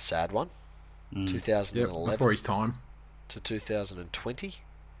 sad one, 2011 Yep. Before his time. to 2020.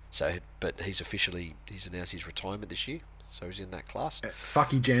 So, but he's announced his retirement this year, so he's in that class.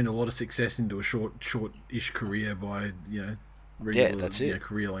 Fuck, he jammed a lot of success into a short-ish career by, regular, that's it.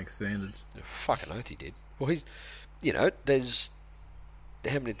 career-length standards. Fucking oath he did. Well, he's, there's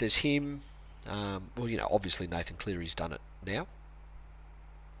him. Obviously Nathan Cleary's done it now.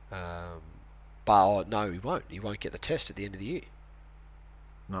 But no, he won't. He won't get the test at the end of the year.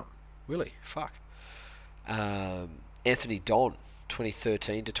 No. Will he? Fuck. Anthony Don,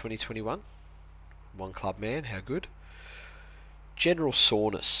 2013 to 2021. One club man. How good. General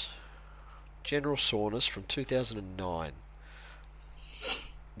Soreness from 2009.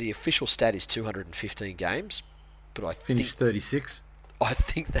 The official stat is 215 games, but I Finished 36. I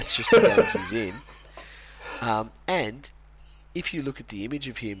think that's just the games he's in. And if you look at the image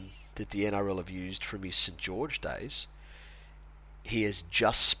of him that the NRL have used from his St George days, he has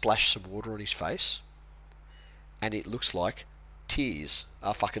just splashed some water on his face, and it looks like tears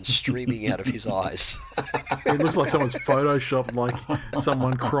are fucking streaming out of his eyes. It looks like someone's photoshopped like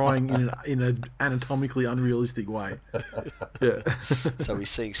someone crying in an anatomically unrealistic way. Yeah. So we're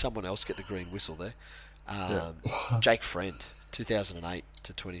seeing someone else get the green whistle there. Jake Friend, 2008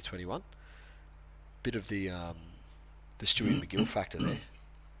 to 2021. Bit of the Stewie McGill factor there.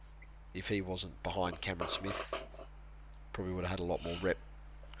 If he wasn't behind Cameron Smith, probably would have had a lot more rep.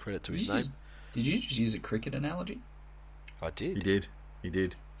 Credit to his name. Did you just use a cricket analogy? I did. He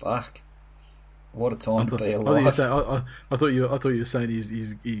did. Fuck. What a time to be I alive. thought you were saying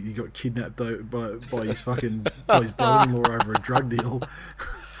he got kidnapped by his fucking by his brother-in-law over a drug deal.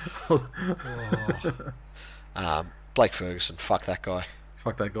 Blake Ferguson, fuck that guy.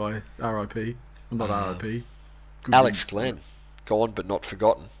 Fuck that guy. R.I.P. Not R.I.P. Alex Glenn, gone but not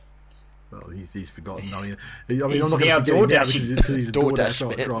forgotten. Well, he's forgotten. He's I'm not now going to forget him now because he's a DoorDash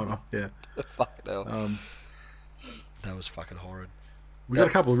DoorDash man. driver. Yeah. Fuck no. That was fucking horrid. We got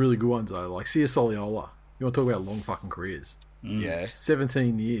a couple of really good ones though, like Sia Soliola. You want to talk about long fucking careers? Yeah.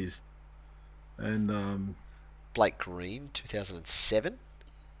 17 years, and Blake Green, 2007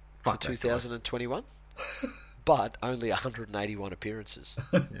 fuck to that guy. 2021, but only 181 appearances.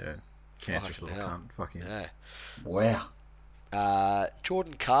 Yeah, cancerous Fucking little hell. cunt. Fucking Yeah. Wow.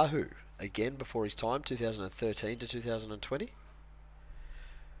 Jordan Kahu, again before his time, 2013 to 2020.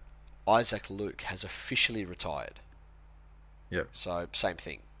 Isaac Luke has officially retired. Yep. So same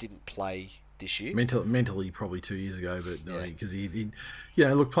thing. Didn't play this year. Mentally, probably 2 years ago, but Yeah. because he,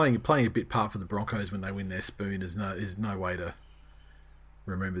 look, playing a bit part for the Broncos when they win their spoon is no way to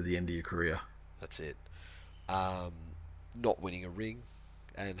remember the end of your career. That's it. Not winning a ring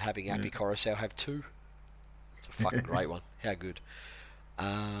and having Appy Coruscant have 2. It's a fucking great one. How good.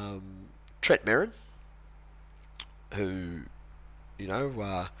 Trent Merrin, who,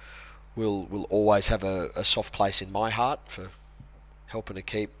 will always have a soft place in my heart for helping to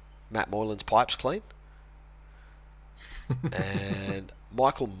keep Matt Moylan's pipes clean. And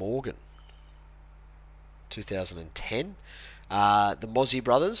Michael Morgan, 2010. The Mozzie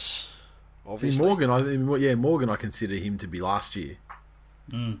brothers, obviously. See, Morgan, I consider him to be last year.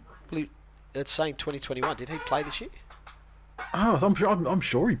 Well, it's saying 2021. Did he play this year? Oh, I'm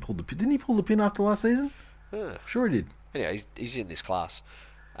sure he pulled the pin. Didn't he pull the pin after last season? Yeah. Sure he did. Anyway, he's in this class.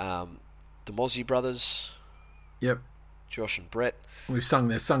 The Mozzie brothers, Yep. Josh and Brett. We've sung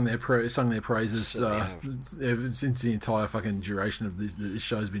their praises Certainly ever since the entire fucking duration of this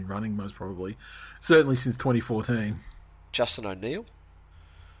show's been running, most probably. Certainly since 2014. Justin O'Neill,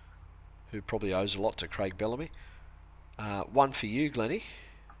 who probably owes a lot to Craig Bellamy. One for you, Glennie.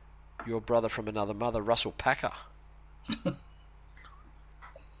 your brother from another mother, Russell Packer.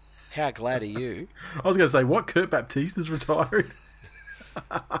 How glad are you? I was going to say, what? Kurt Baptiste is retiring?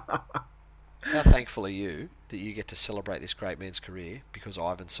 How thankful are you that you get to celebrate this great man's career because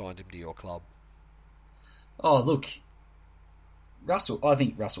Ivan signed him to your club? Oh, look, I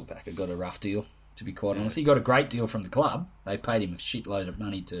think Russell Packer got a rough deal, to be quite honest. He got a great deal from the club. They paid him a shitload of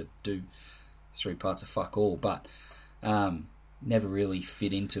money to do 3 parts of fuck all, but never really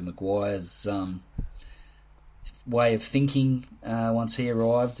fit into Maguire's way of thinking once he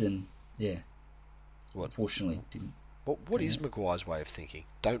arrived, and unfortunately didn't. What is Maguire's way of thinking?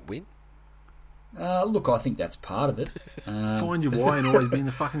 Don't win? Look, I think that's part of it. Find your why and always be in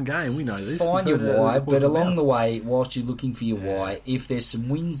the fucking game. We know this. Find your why, but along the way, whilst you're looking for your why, if there's some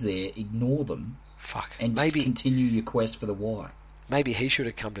wins there, ignore them. Fuck. And just continue your quest for the why. Maybe he should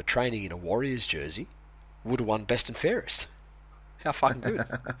have come to training in a Warriors jersey. Would have won best and fairest. How fucking good.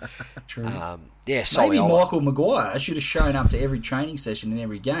 True. Maybe Michael Maguire should have shown up to every training session and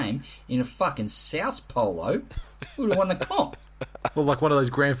every game in a fucking South Polo. Would have won the comp. Well, like one of those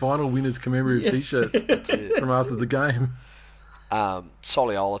grand final winners commemorative T-shirts from after the game.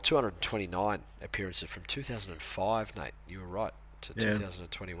 Soliola, 229 appearances from 2005, Nate. You were right, to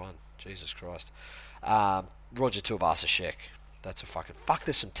 2021. Jesus Christ. Roger Tuivasa-Sheck. That's a fucking... Fuck,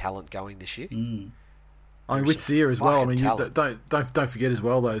 there's some talent going this year. I mean, with Sear as well. I mean, don't forget as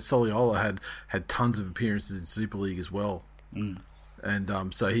well, though, Soliola had tons of appearances in Super League as well.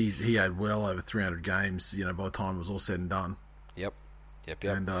 And so he had well over 300 games, by the time it was all said and done. Yep.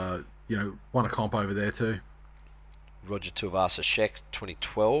 And, won a comp over there too. Roger Tuivasa-Sheck,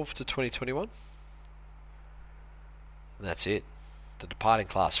 2012 to 2021. And that's it. The departing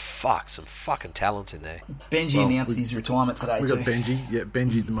class, some fucking talent in there. Benji announced his retirement today too. We got Benji. Yeah,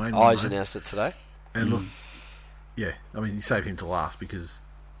 Benji's the main one. Oh, he's announced it today? And look, yeah, I mean, you save him to last because,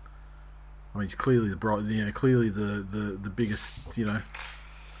 I mean, he's clearly the biggest,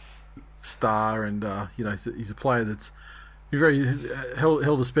 star, and he's a player that's very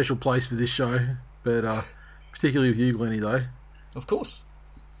held a special place for this show, but particularly with you, Glennie, though. Of course.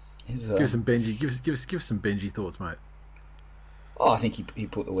 Give us some Benji. Give us some Benji thoughts, mate. Oh, I think he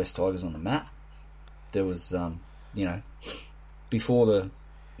put the West Tigers on the map. There was, before the.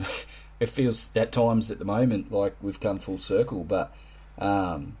 It feels at times at the moment like we've come full circle, but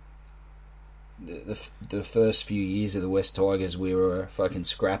the first few years of the West Tigers, we were a fucking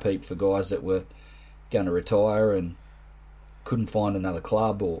scrap heap for guys that were going to retire and couldn't find another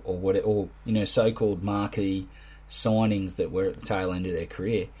club or so-called marquee signings that were at the tail end of their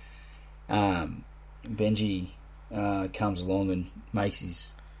career. Benji comes along and makes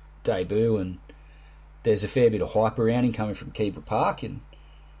his debut, and there's a fair bit of hype around him coming from Keebra Park, and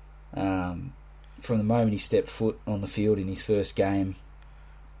from the moment he stepped foot on the field in his first game,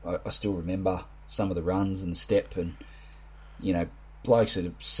 I still remember some of the runs and the step, and blokes that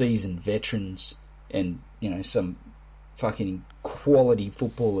are seasoned veterans, and some fucking quality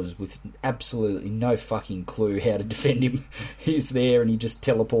footballers with absolutely no fucking clue how to defend him. He's there and he just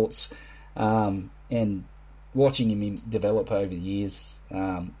teleports, and watching him develop over the years,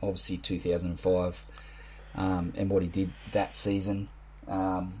 obviously 2005, and what he did that season,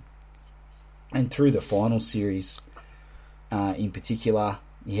 and through the final series in particular,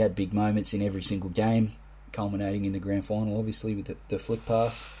 he had big moments in every single game, culminating in the grand final, obviously, with the flick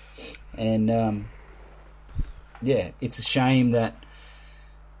pass. And, it's a shame that,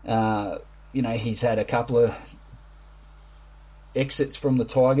 he's had a couple of exits from the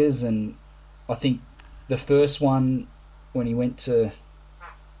Tigers, and I think the first one, when he went to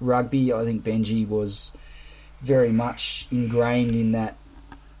rugby, I think Benji was very much ingrained in that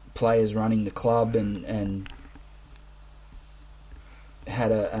players running the club, and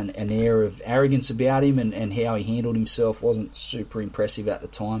had an air of arrogance about him, and how he handled himself wasn't super impressive at the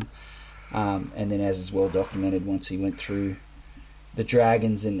time. And then, as is well documented, once he went through the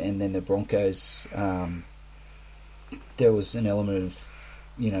Dragons and then the Broncos, there was an element of,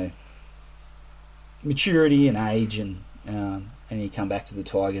 maturity and age, and he come back to the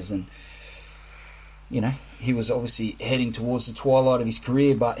Tigers, and he was obviously heading towards the twilight of his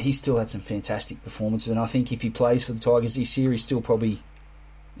career, but he still had some fantastic performances, and I think if he plays for the Tigers this year, he's still probably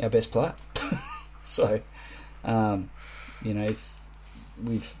our best player. So,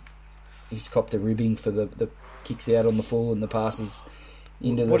 he's copped a ribbing for the kicks out on the full and the passes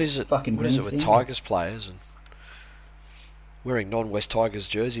into the fucking What is it with Tigers players and wearing non-West Tigers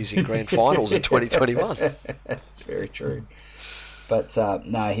jerseys in grand finals in 2021? That's very true. But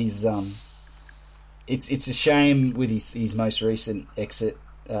no, he's it's a shame with his most recent exit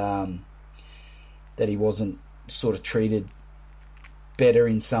that he wasn't sort of treated better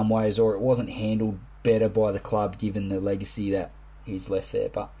in some ways, or it wasn't handled better by the club given the legacy that he's left there.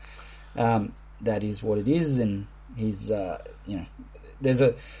 But that is what it is, and he's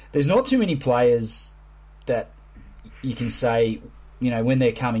there's not too many players that you can say, when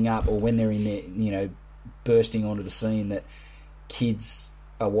they're coming up or when they're in there, bursting onto the scene, that kids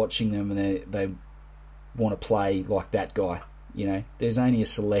are watching them and they want to play like that guy. There's only a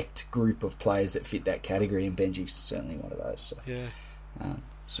select group of players that fit that category, and Benji's certainly one of those. So, yeah,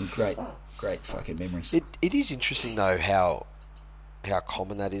 some great fucking memories. It is interesting though how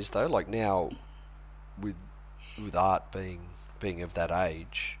common that is though. Like now, with Art being of that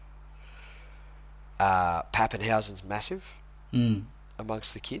age, Pappenhausen's massive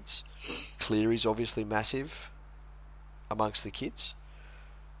amongst the kids. Cleary's obviously massive amongst the kids,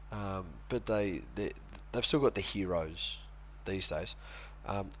 but they've still got the heroes these days.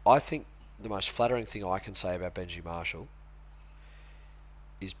 I think the most flattering thing I can say about Benji Marshall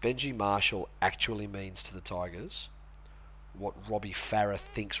is Benji Marshall actually means to the Tigers what Robbie Farah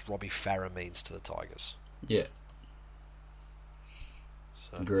thinks Robbie Farah means to the Tigers. Yeah.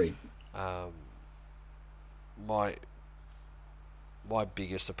 So, agreed. My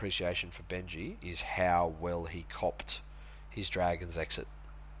biggest appreciation for Benji is how well he copped his Dragons exit.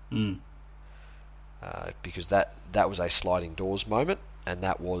 Because that was a sliding doors moment, and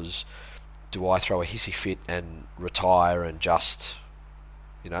that was, do I throw a hissy fit and retire and just,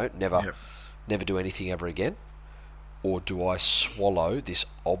 never do anything ever again? Or do I swallow this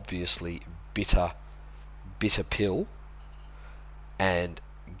obviously bitter pill and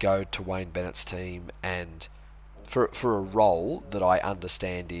go to Wayne Bennett's team and for a role that I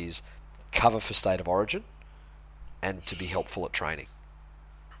understand is cover for State of Origin and to be helpful at training?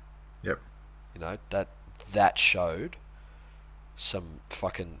 Yep. That showed some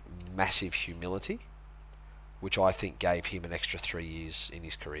fucking massive humility, which I think gave him an extra 3 years in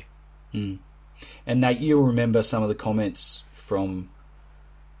his career. And Nate, you'll remember some of the comments from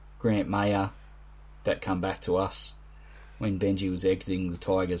Grant Mayer that come back to us when Benji was exiting the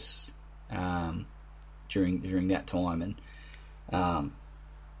Tigers during that time, and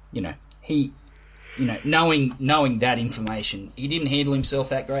he, knowing that information, he didn't handle himself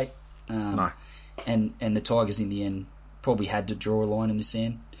that great. No. And the Tigers in the end probably had to draw a line in the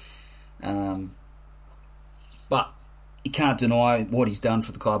sand. But you can't deny what he's done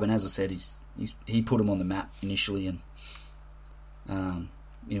for the club, and as I said, he put him on the map initially, and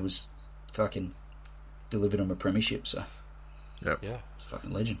it was fucking delivered him a premiership. So yep. Yeah, it's a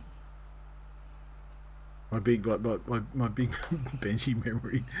fucking legend. My big Benji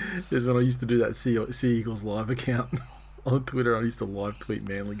memory is when I used to do that Sea Eagles live account on Twitter. I used to live tweet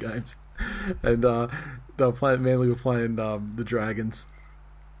Manly games, and Manly were playing the Dragons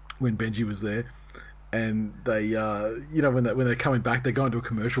when Benji was there, and they when they're coming back, they're going to a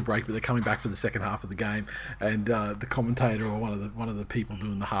commercial break, but they're coming back for the second half of the game, and the commentator or one of the people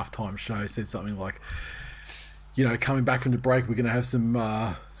doing the halftime show said something like, coming back from the break, we're going to have some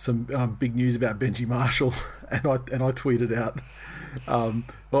big news about Benji Marshall, and I tweeted out,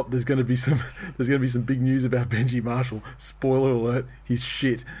 there's going to be some big news about Benji Marshall. Spoiler alert, he's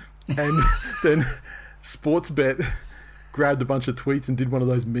shit. And then Sportsbet grabbed a bunch of tweets and did one of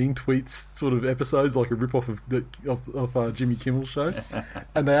those mean tweets sort of episodes, like a rip-off of Jimmy Kimmel's show,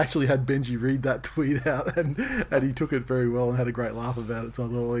 and they actually had Benji read that tweet out, and he took it very well and had a great laugh about it. So I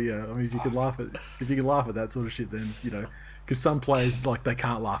thought, if you can laugh at that sort of shit, then because some players they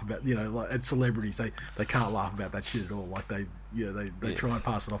can't laugh about at celebrities they can't laugh about that shit at all. Like they try and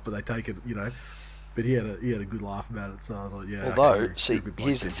pass it off, but they take it But he had a good laugh about it. So I thought, Although,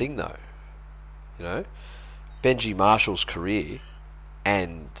 here's the thing though, Benji Marshall's career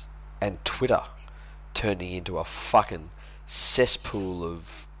and Twitter turning into a fucking cesspool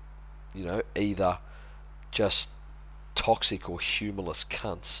of, either just toxic or humorless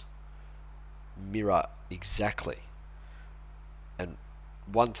cunts mirror exactly. And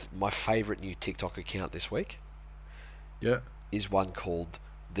my favourite new TikTok account this week is one called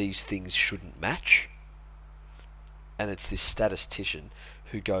These Things Shouldn't Match. And it's this statistician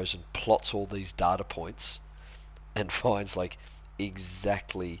who goes and plots all these data points and finds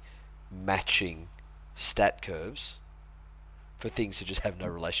exactly matching stat curves for things that just have no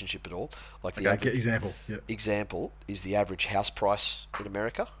relationship at all. Example is the average house price in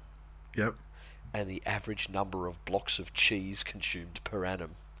America. Yep. And the average number of blocks of cheese consumed per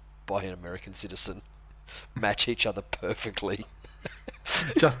annum by an American citizen match each other perfectly.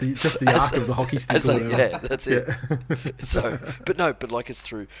 just the arc of the hockey stick or whatever. Yeah, that's it. So, but it's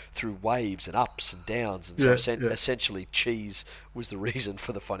through waves and ups and downs, and so essentially cheese was the reason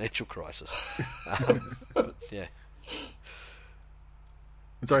for the financial crisis. Yeah.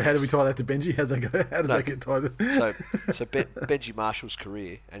 Sorry, how do we tie that to Benji? How's that go? How does that get tied? Benji Marshall's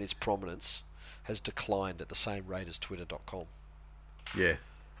career and his prominence has declined at the same rate as Twitter.com. Yeah.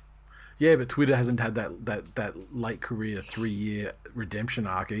 Yeah, but Twitter hasn't had that late career 3-year redemption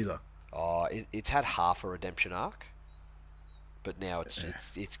arc either. Oh, it's had half a redemption arc, but now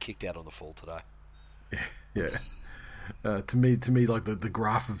it's kicked out on the full today. Yeah. To me, like the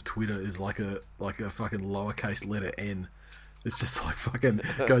graph of Twitter is like a fucking lowercase letter N. It's just like fucking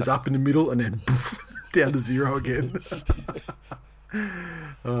goes up in the middle and then poof, down to 0 again.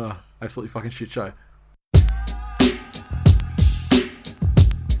 Absolutely fucking shit show.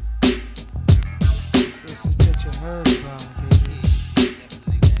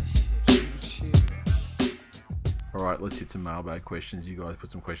 Alright, let's hit some mailbag questions. You guys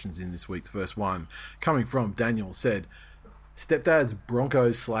put some questions in this week. The first one, coming from Daniel, said, Stepdad's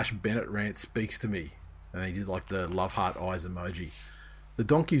Broncos/Bennett rant speaks to me. And he did like the love heart eyes emoji. The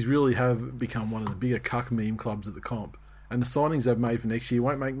Donkeys really have become one of the bigger cuck meme clubs at the comp. And the signings they've made for next year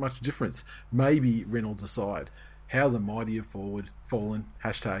won't make much difference. Maybe Reynolds aside. How the mighty have fallen.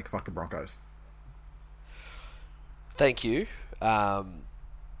 Hashtag fuck the Broncos. Thank you.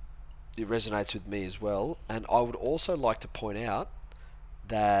 It resonates with me as well. And I would also like to point out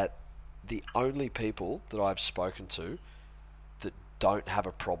that the only people that I've spoken to that don't have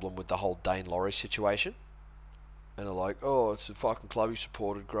a problem with the whole Dane Laurie situation and are like, oh, it's the fucking club he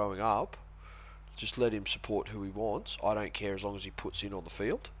supported growing up, just let him support who he wants, I don't care as long as he puts in on the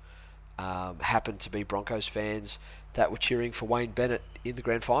field, happened to be Broncos fans that were cheering for Wayne Bennett in the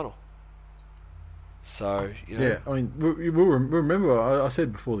grand final. So, you know. Yeah, I mean, we'll remember, I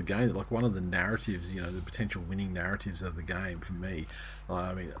said before the game that like one of the narratives, you know, the potential winning narratives of the game for me,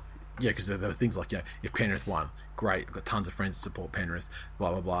 I mean, yeah, because there are things like, you know, if Penrith won, great, I've got tons of friends that support Penrith,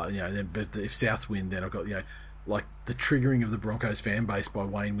 blah, blah, blah, you know, then, but if Souths win, then I've got, you know, like the triggering of the Broncos fan base by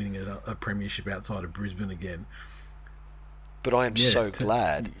Wayne winning a premiership outside of Brisbane again. But I am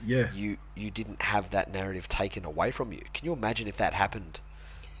glad you didn't have that narrative taken away from you. Can you imagine if that happened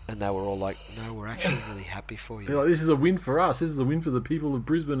and they were all like, no, we're actually really happy for you. They're like, this is a win for us. This is a win for the people of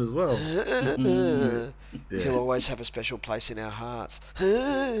Brisbane as well. He'll always have a special place in our hearts.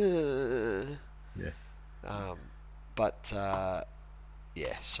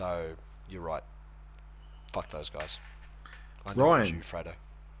 So you're right. Fuck those guys. I know Ryan. It was you, Fredo.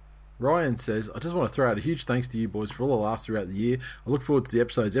 Ryan says, I just want to throw out a huge thanks to you boys for all the laughs throughout the year. I look forward to the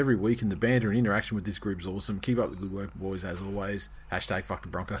episodes every week, and the banter and interaction with this group is awesome. Keep up the good work, boys, as always. Hashtag fuck the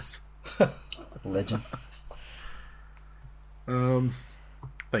Broncos. Legend.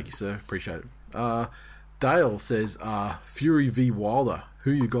 Thank you, sir. Appreciate it. Dale says, Fury v Wilder.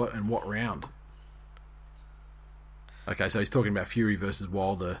 Who you got and what round? Okay, so he's talking about Fury versus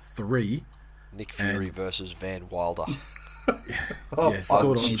Wilder 3. Nick Fury versus Van Wilder.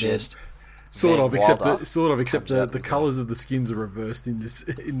 Sort of, except the colours of the skins are reversed in this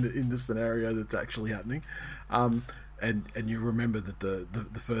in the scenario that's actually happening. And you remember that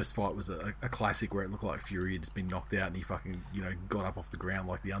the first fight was a classic where it looked like Fury had just been knocked out and he fucking, you know, got up off the ground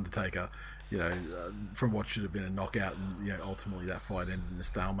like the Undertaker, you know, from what should have been a knockout, and, you know, ultimately that fight ended in a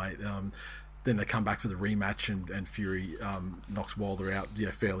stalemate. Then they come back for the rematch and Fury knocks Wilder out, you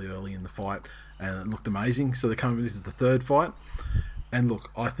know, fairly early in the fight, and it looked amazing. So this is the third fight, and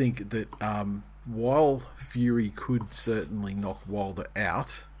look, I think that while Fury could certainly knock Wilder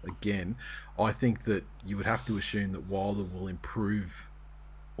out again, I think that you would have to assume that Wilder will improve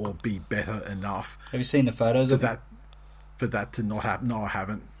or be better enough. Have you seen the photos of that? For that to not happen? No, I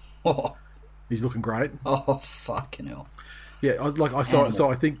haven't. Oh. He's looking great. Oh, fucking hell! Yeah, I saw.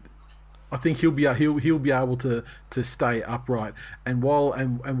 So I think he'll be able to stay upright, and while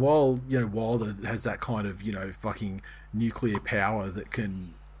you know, Wilder has that kind of, you know, fucking nuclear power that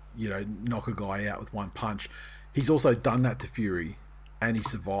can, you know, knock a guy out with one punch, he's also done that to Fury, and he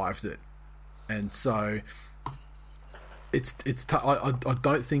survived it, and so I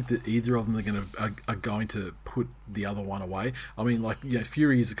don't think that either of them are going to put the other one away. I mean, like, you know,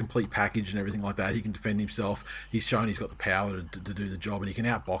 Fury is a complete package and everything like that. He can defend himself. He's shown he's got the power to do the job, and he can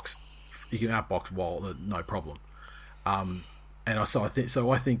outbox Wilder, no problem. And I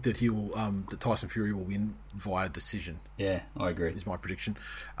think that he will, that Tyson Fury will win via decision. Yeah, I agree. Is my prediction.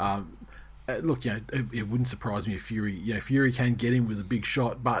 Look, you know, it wouldn't surprise me if Fury can get him with a big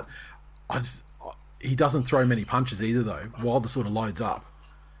shot, but he doesn't throw many punches either, though. Wilder sort of loads up,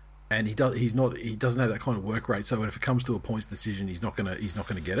 and he doesn't have that kind of work rate. So if it comes to a points decision, he's not gonna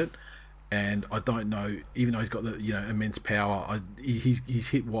get it. And I don't know, even though he's got the, you know, immense power, he's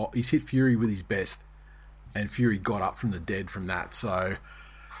hit Fury with his best, and Fury got up from the dead from that. So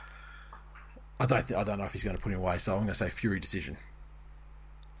I don't know if he's going to put him away. So I'm going to say Fury decision.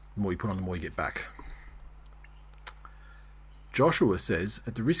 The more you put on, the more you get back. Joshua says,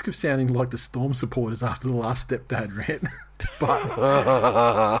 at the risk of sounding like the Storm supporters after the last stepdad rant,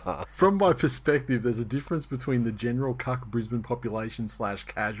 but from my perspective, there's a difference between the general cuck Brisbane population /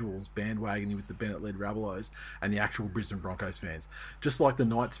 casuals bandwagoning with the Bennett-led Rabbitohs and the actual Brisbane Broncos fans. Just like the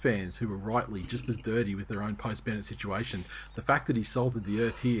Knights fans, who were rightly just as dirty with their own post-Bennett situation, the fact that he salted the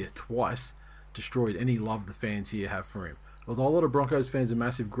earth here twice destroyed any love the fans here have for him. Although a lot of Broncos fans are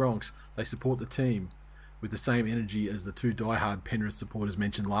massive gronks, they support the team with the same energy as the two diehard Penrith supporters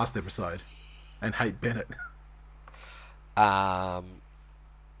mentioned last episode, and hate Bennett. Nope.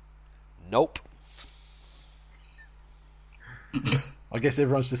 I guess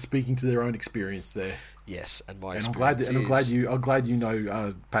everyone's just speaking to their own experience there. Yes, and my and experience I'm glad you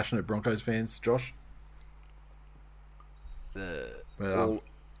know passionate Broncos fans, Josh.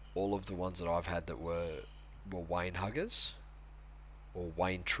 All of the ones that I've had that were Wayne huggers or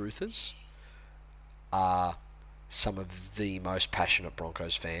Wayne truthers are some of the most passionate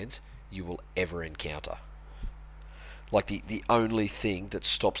Broncos fans you will ever encounter. Like the only thing that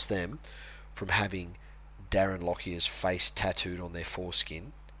stops them from having Darren Lockyer's face tattooed on their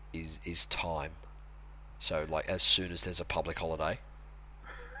foreskin is time. So like as soon as there's a public holiday.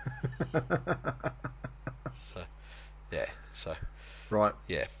 Right.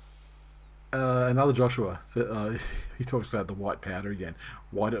 Yeah. Another Joshua. He talks about the white powder again.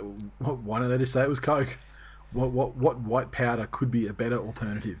 Why don't they just say it was coke? What white powder could be a better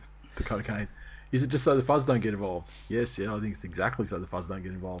alternative to cocaine? Is it just so the fuzz don't get involved? Yes, I think it's exactly so the fuzz don't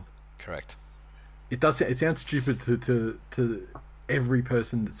get involved. Correct. It does. It sounds stupid to every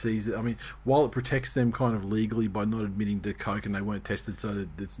person that sees it. I mean, while it protects them kind of legally by not admitting to coke and they weren't tested, so that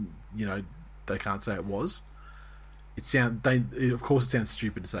it's they can't say it was. Of course it sounds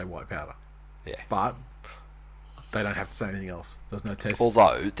stupid to say white powder. Yeah. But they don't have to say anything else. There's no test.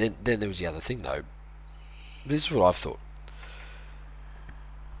 Although, then there was the other thing, though. This is what I've thought.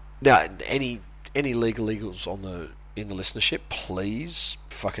 Now, any legal eagles in the listenership, please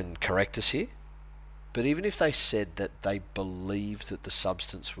fucking correct us here. But even if they said that they believed that the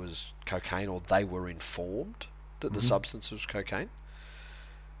substance was cocaine, or they were informed that the substance was cocaine,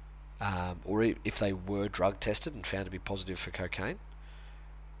 or if they were drug tested and found to be positive for cocaine,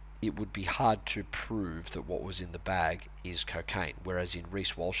 it would be hard to prove that what was in the bag is cocaine. Whereas in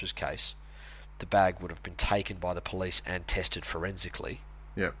Reece Walsh's case, the bag would have been taken by the police and tested forensically.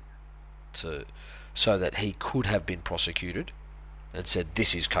 Yep. So that he could have been prosecuted and said,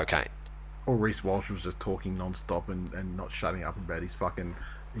 this is cocaine. Or Reece Walsh was just talking non-stop and not shutting up about his fucking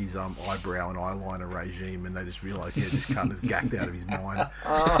eyebrow and eyeliner regime, and they just realised, this cunt is gacked out of his mind.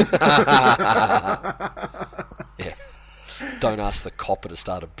 Yeah. Don't ask the copper to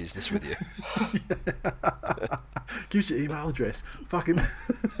start a business with you. Give us your email address. Fucking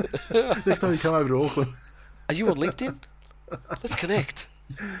next time you come over to Auckland. Are you on LinkedIn? Let's connect.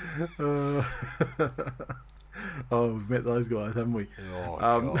 We've met those guys, haven't we? Oh,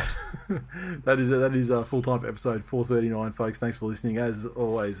 God. That is full-time for episode 439, folks. Thanks for listening. As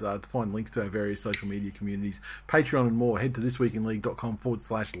always, to find links to our various social media communities, Patreon and more, head to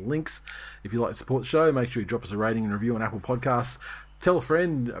thisweekinleague.com/links. If you'd like to support the show, make sure you drop us a rating and review on Apple Podcasts. Tell a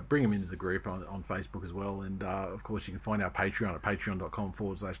friend, bring them into the group on Facebook as well. And, of course, you can find our Patreon at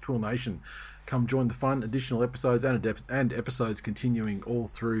patreon.com/TwillNation. Come join the fun. Additional episodes and episodes continuing all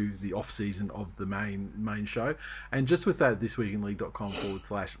through the off-season of the main show. And just with that,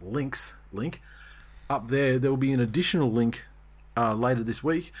 thisweekinleague.com/links link, up there will be an additional link later this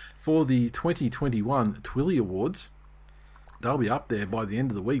week for the 2021 Twilly Awards. They'll be up there by the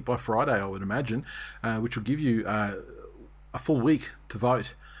end of the week, by Friday, I would imagine, which will give you a full week to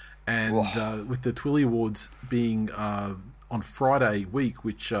vote. And with the Twilly Awards being on Friday week,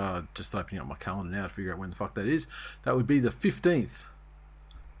 which just opening up my calendar now to figure out when the fuck that is, that would be the 15th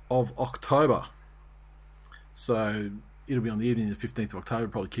of October. So it'll be on the evening of the 15th of October,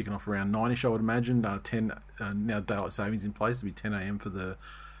 probably kicking off around 9ish, I would imagine. 10 now daylight savings in place. It'll be 10 a.m. for the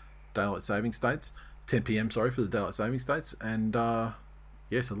daylight saving states, 10 p.m. for the daylight saving states. And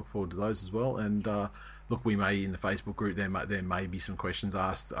yes, I look forward to those as well. And look, we may, in the Facebook group, there may be some questions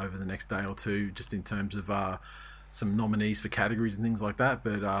asked over the next day or two, just in terms of some nominees for categories and things like that.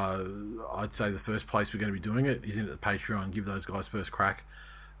 But I'd say the first place we're going to be doing it is in at the Patreon. Give those guys first crack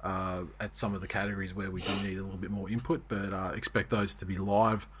at some of the categories where we do need a little bit more input. But expect those to be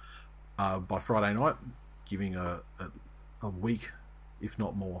live by Friday night, giving a week, if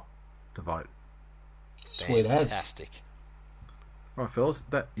not more, to vote. Sweet as. Fantastic. All right, fellas,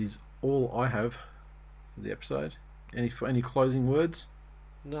 that is all I have for the episode. Any closing words?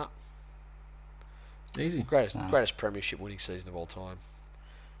 No. Easy. Greatest premiership winning season of all time.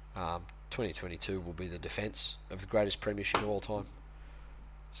 2022 will be the defence of the greatest premiership of all time.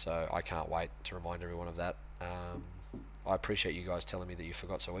 So I can't wait to remind everyone of that. I appreciate you guys telling me that you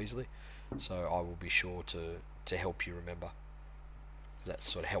forgot so easily. So I will be sure to help you remember. That's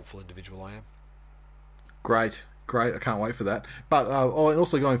the sort of helpful individual I am. Great. I can't wait for that. But and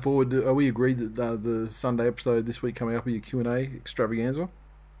also going forward, are we agreed that the Sunday episode this week coming up with your Q&A extravaganza?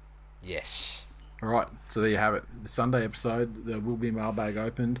 Yes. All right, so there you have it. The Sunday episode, there will be a mailbag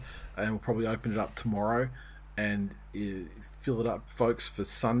opened, and we'll probably open it up tomorrow and fill it up, folks, for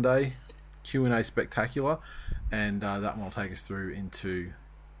Sunday Q&A spectacular, and that one will take us through into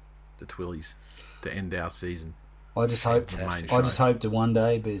the Twillies to end our season. I just hope to one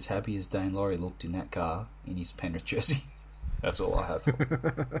day be as happy as Dane Laurie looked in that car in his Penrith jersey. That's all I have.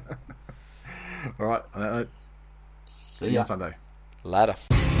 All right, on that note, see you on Sunday. Later.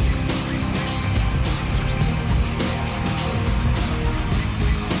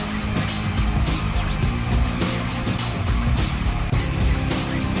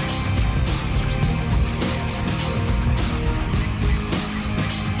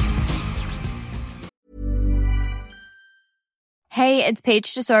 Hey, it's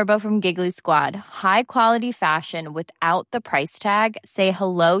Paige DeSorbo from Giggly Squad. High quality fashion without the price tag. Say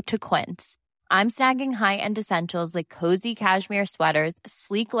hello to Quince. I'm snagging high-end essentials like cozy cashmere sweaters,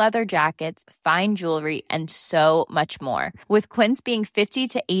 sleek leather jackets, fine jewelry, and so much more. With Quince being 50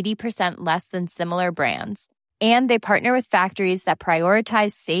 to 80% less than similar brands. And they partner with factories that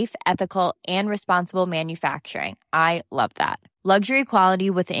prioritize safe, ethical, and responsible manufacturing. I love that. Luxury quality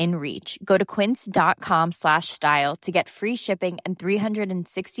within reach. Go to quince.com/style to get free shipping and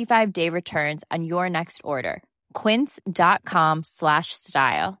 365-day returns on your next order.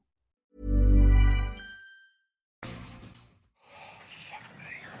 Quince.com/style.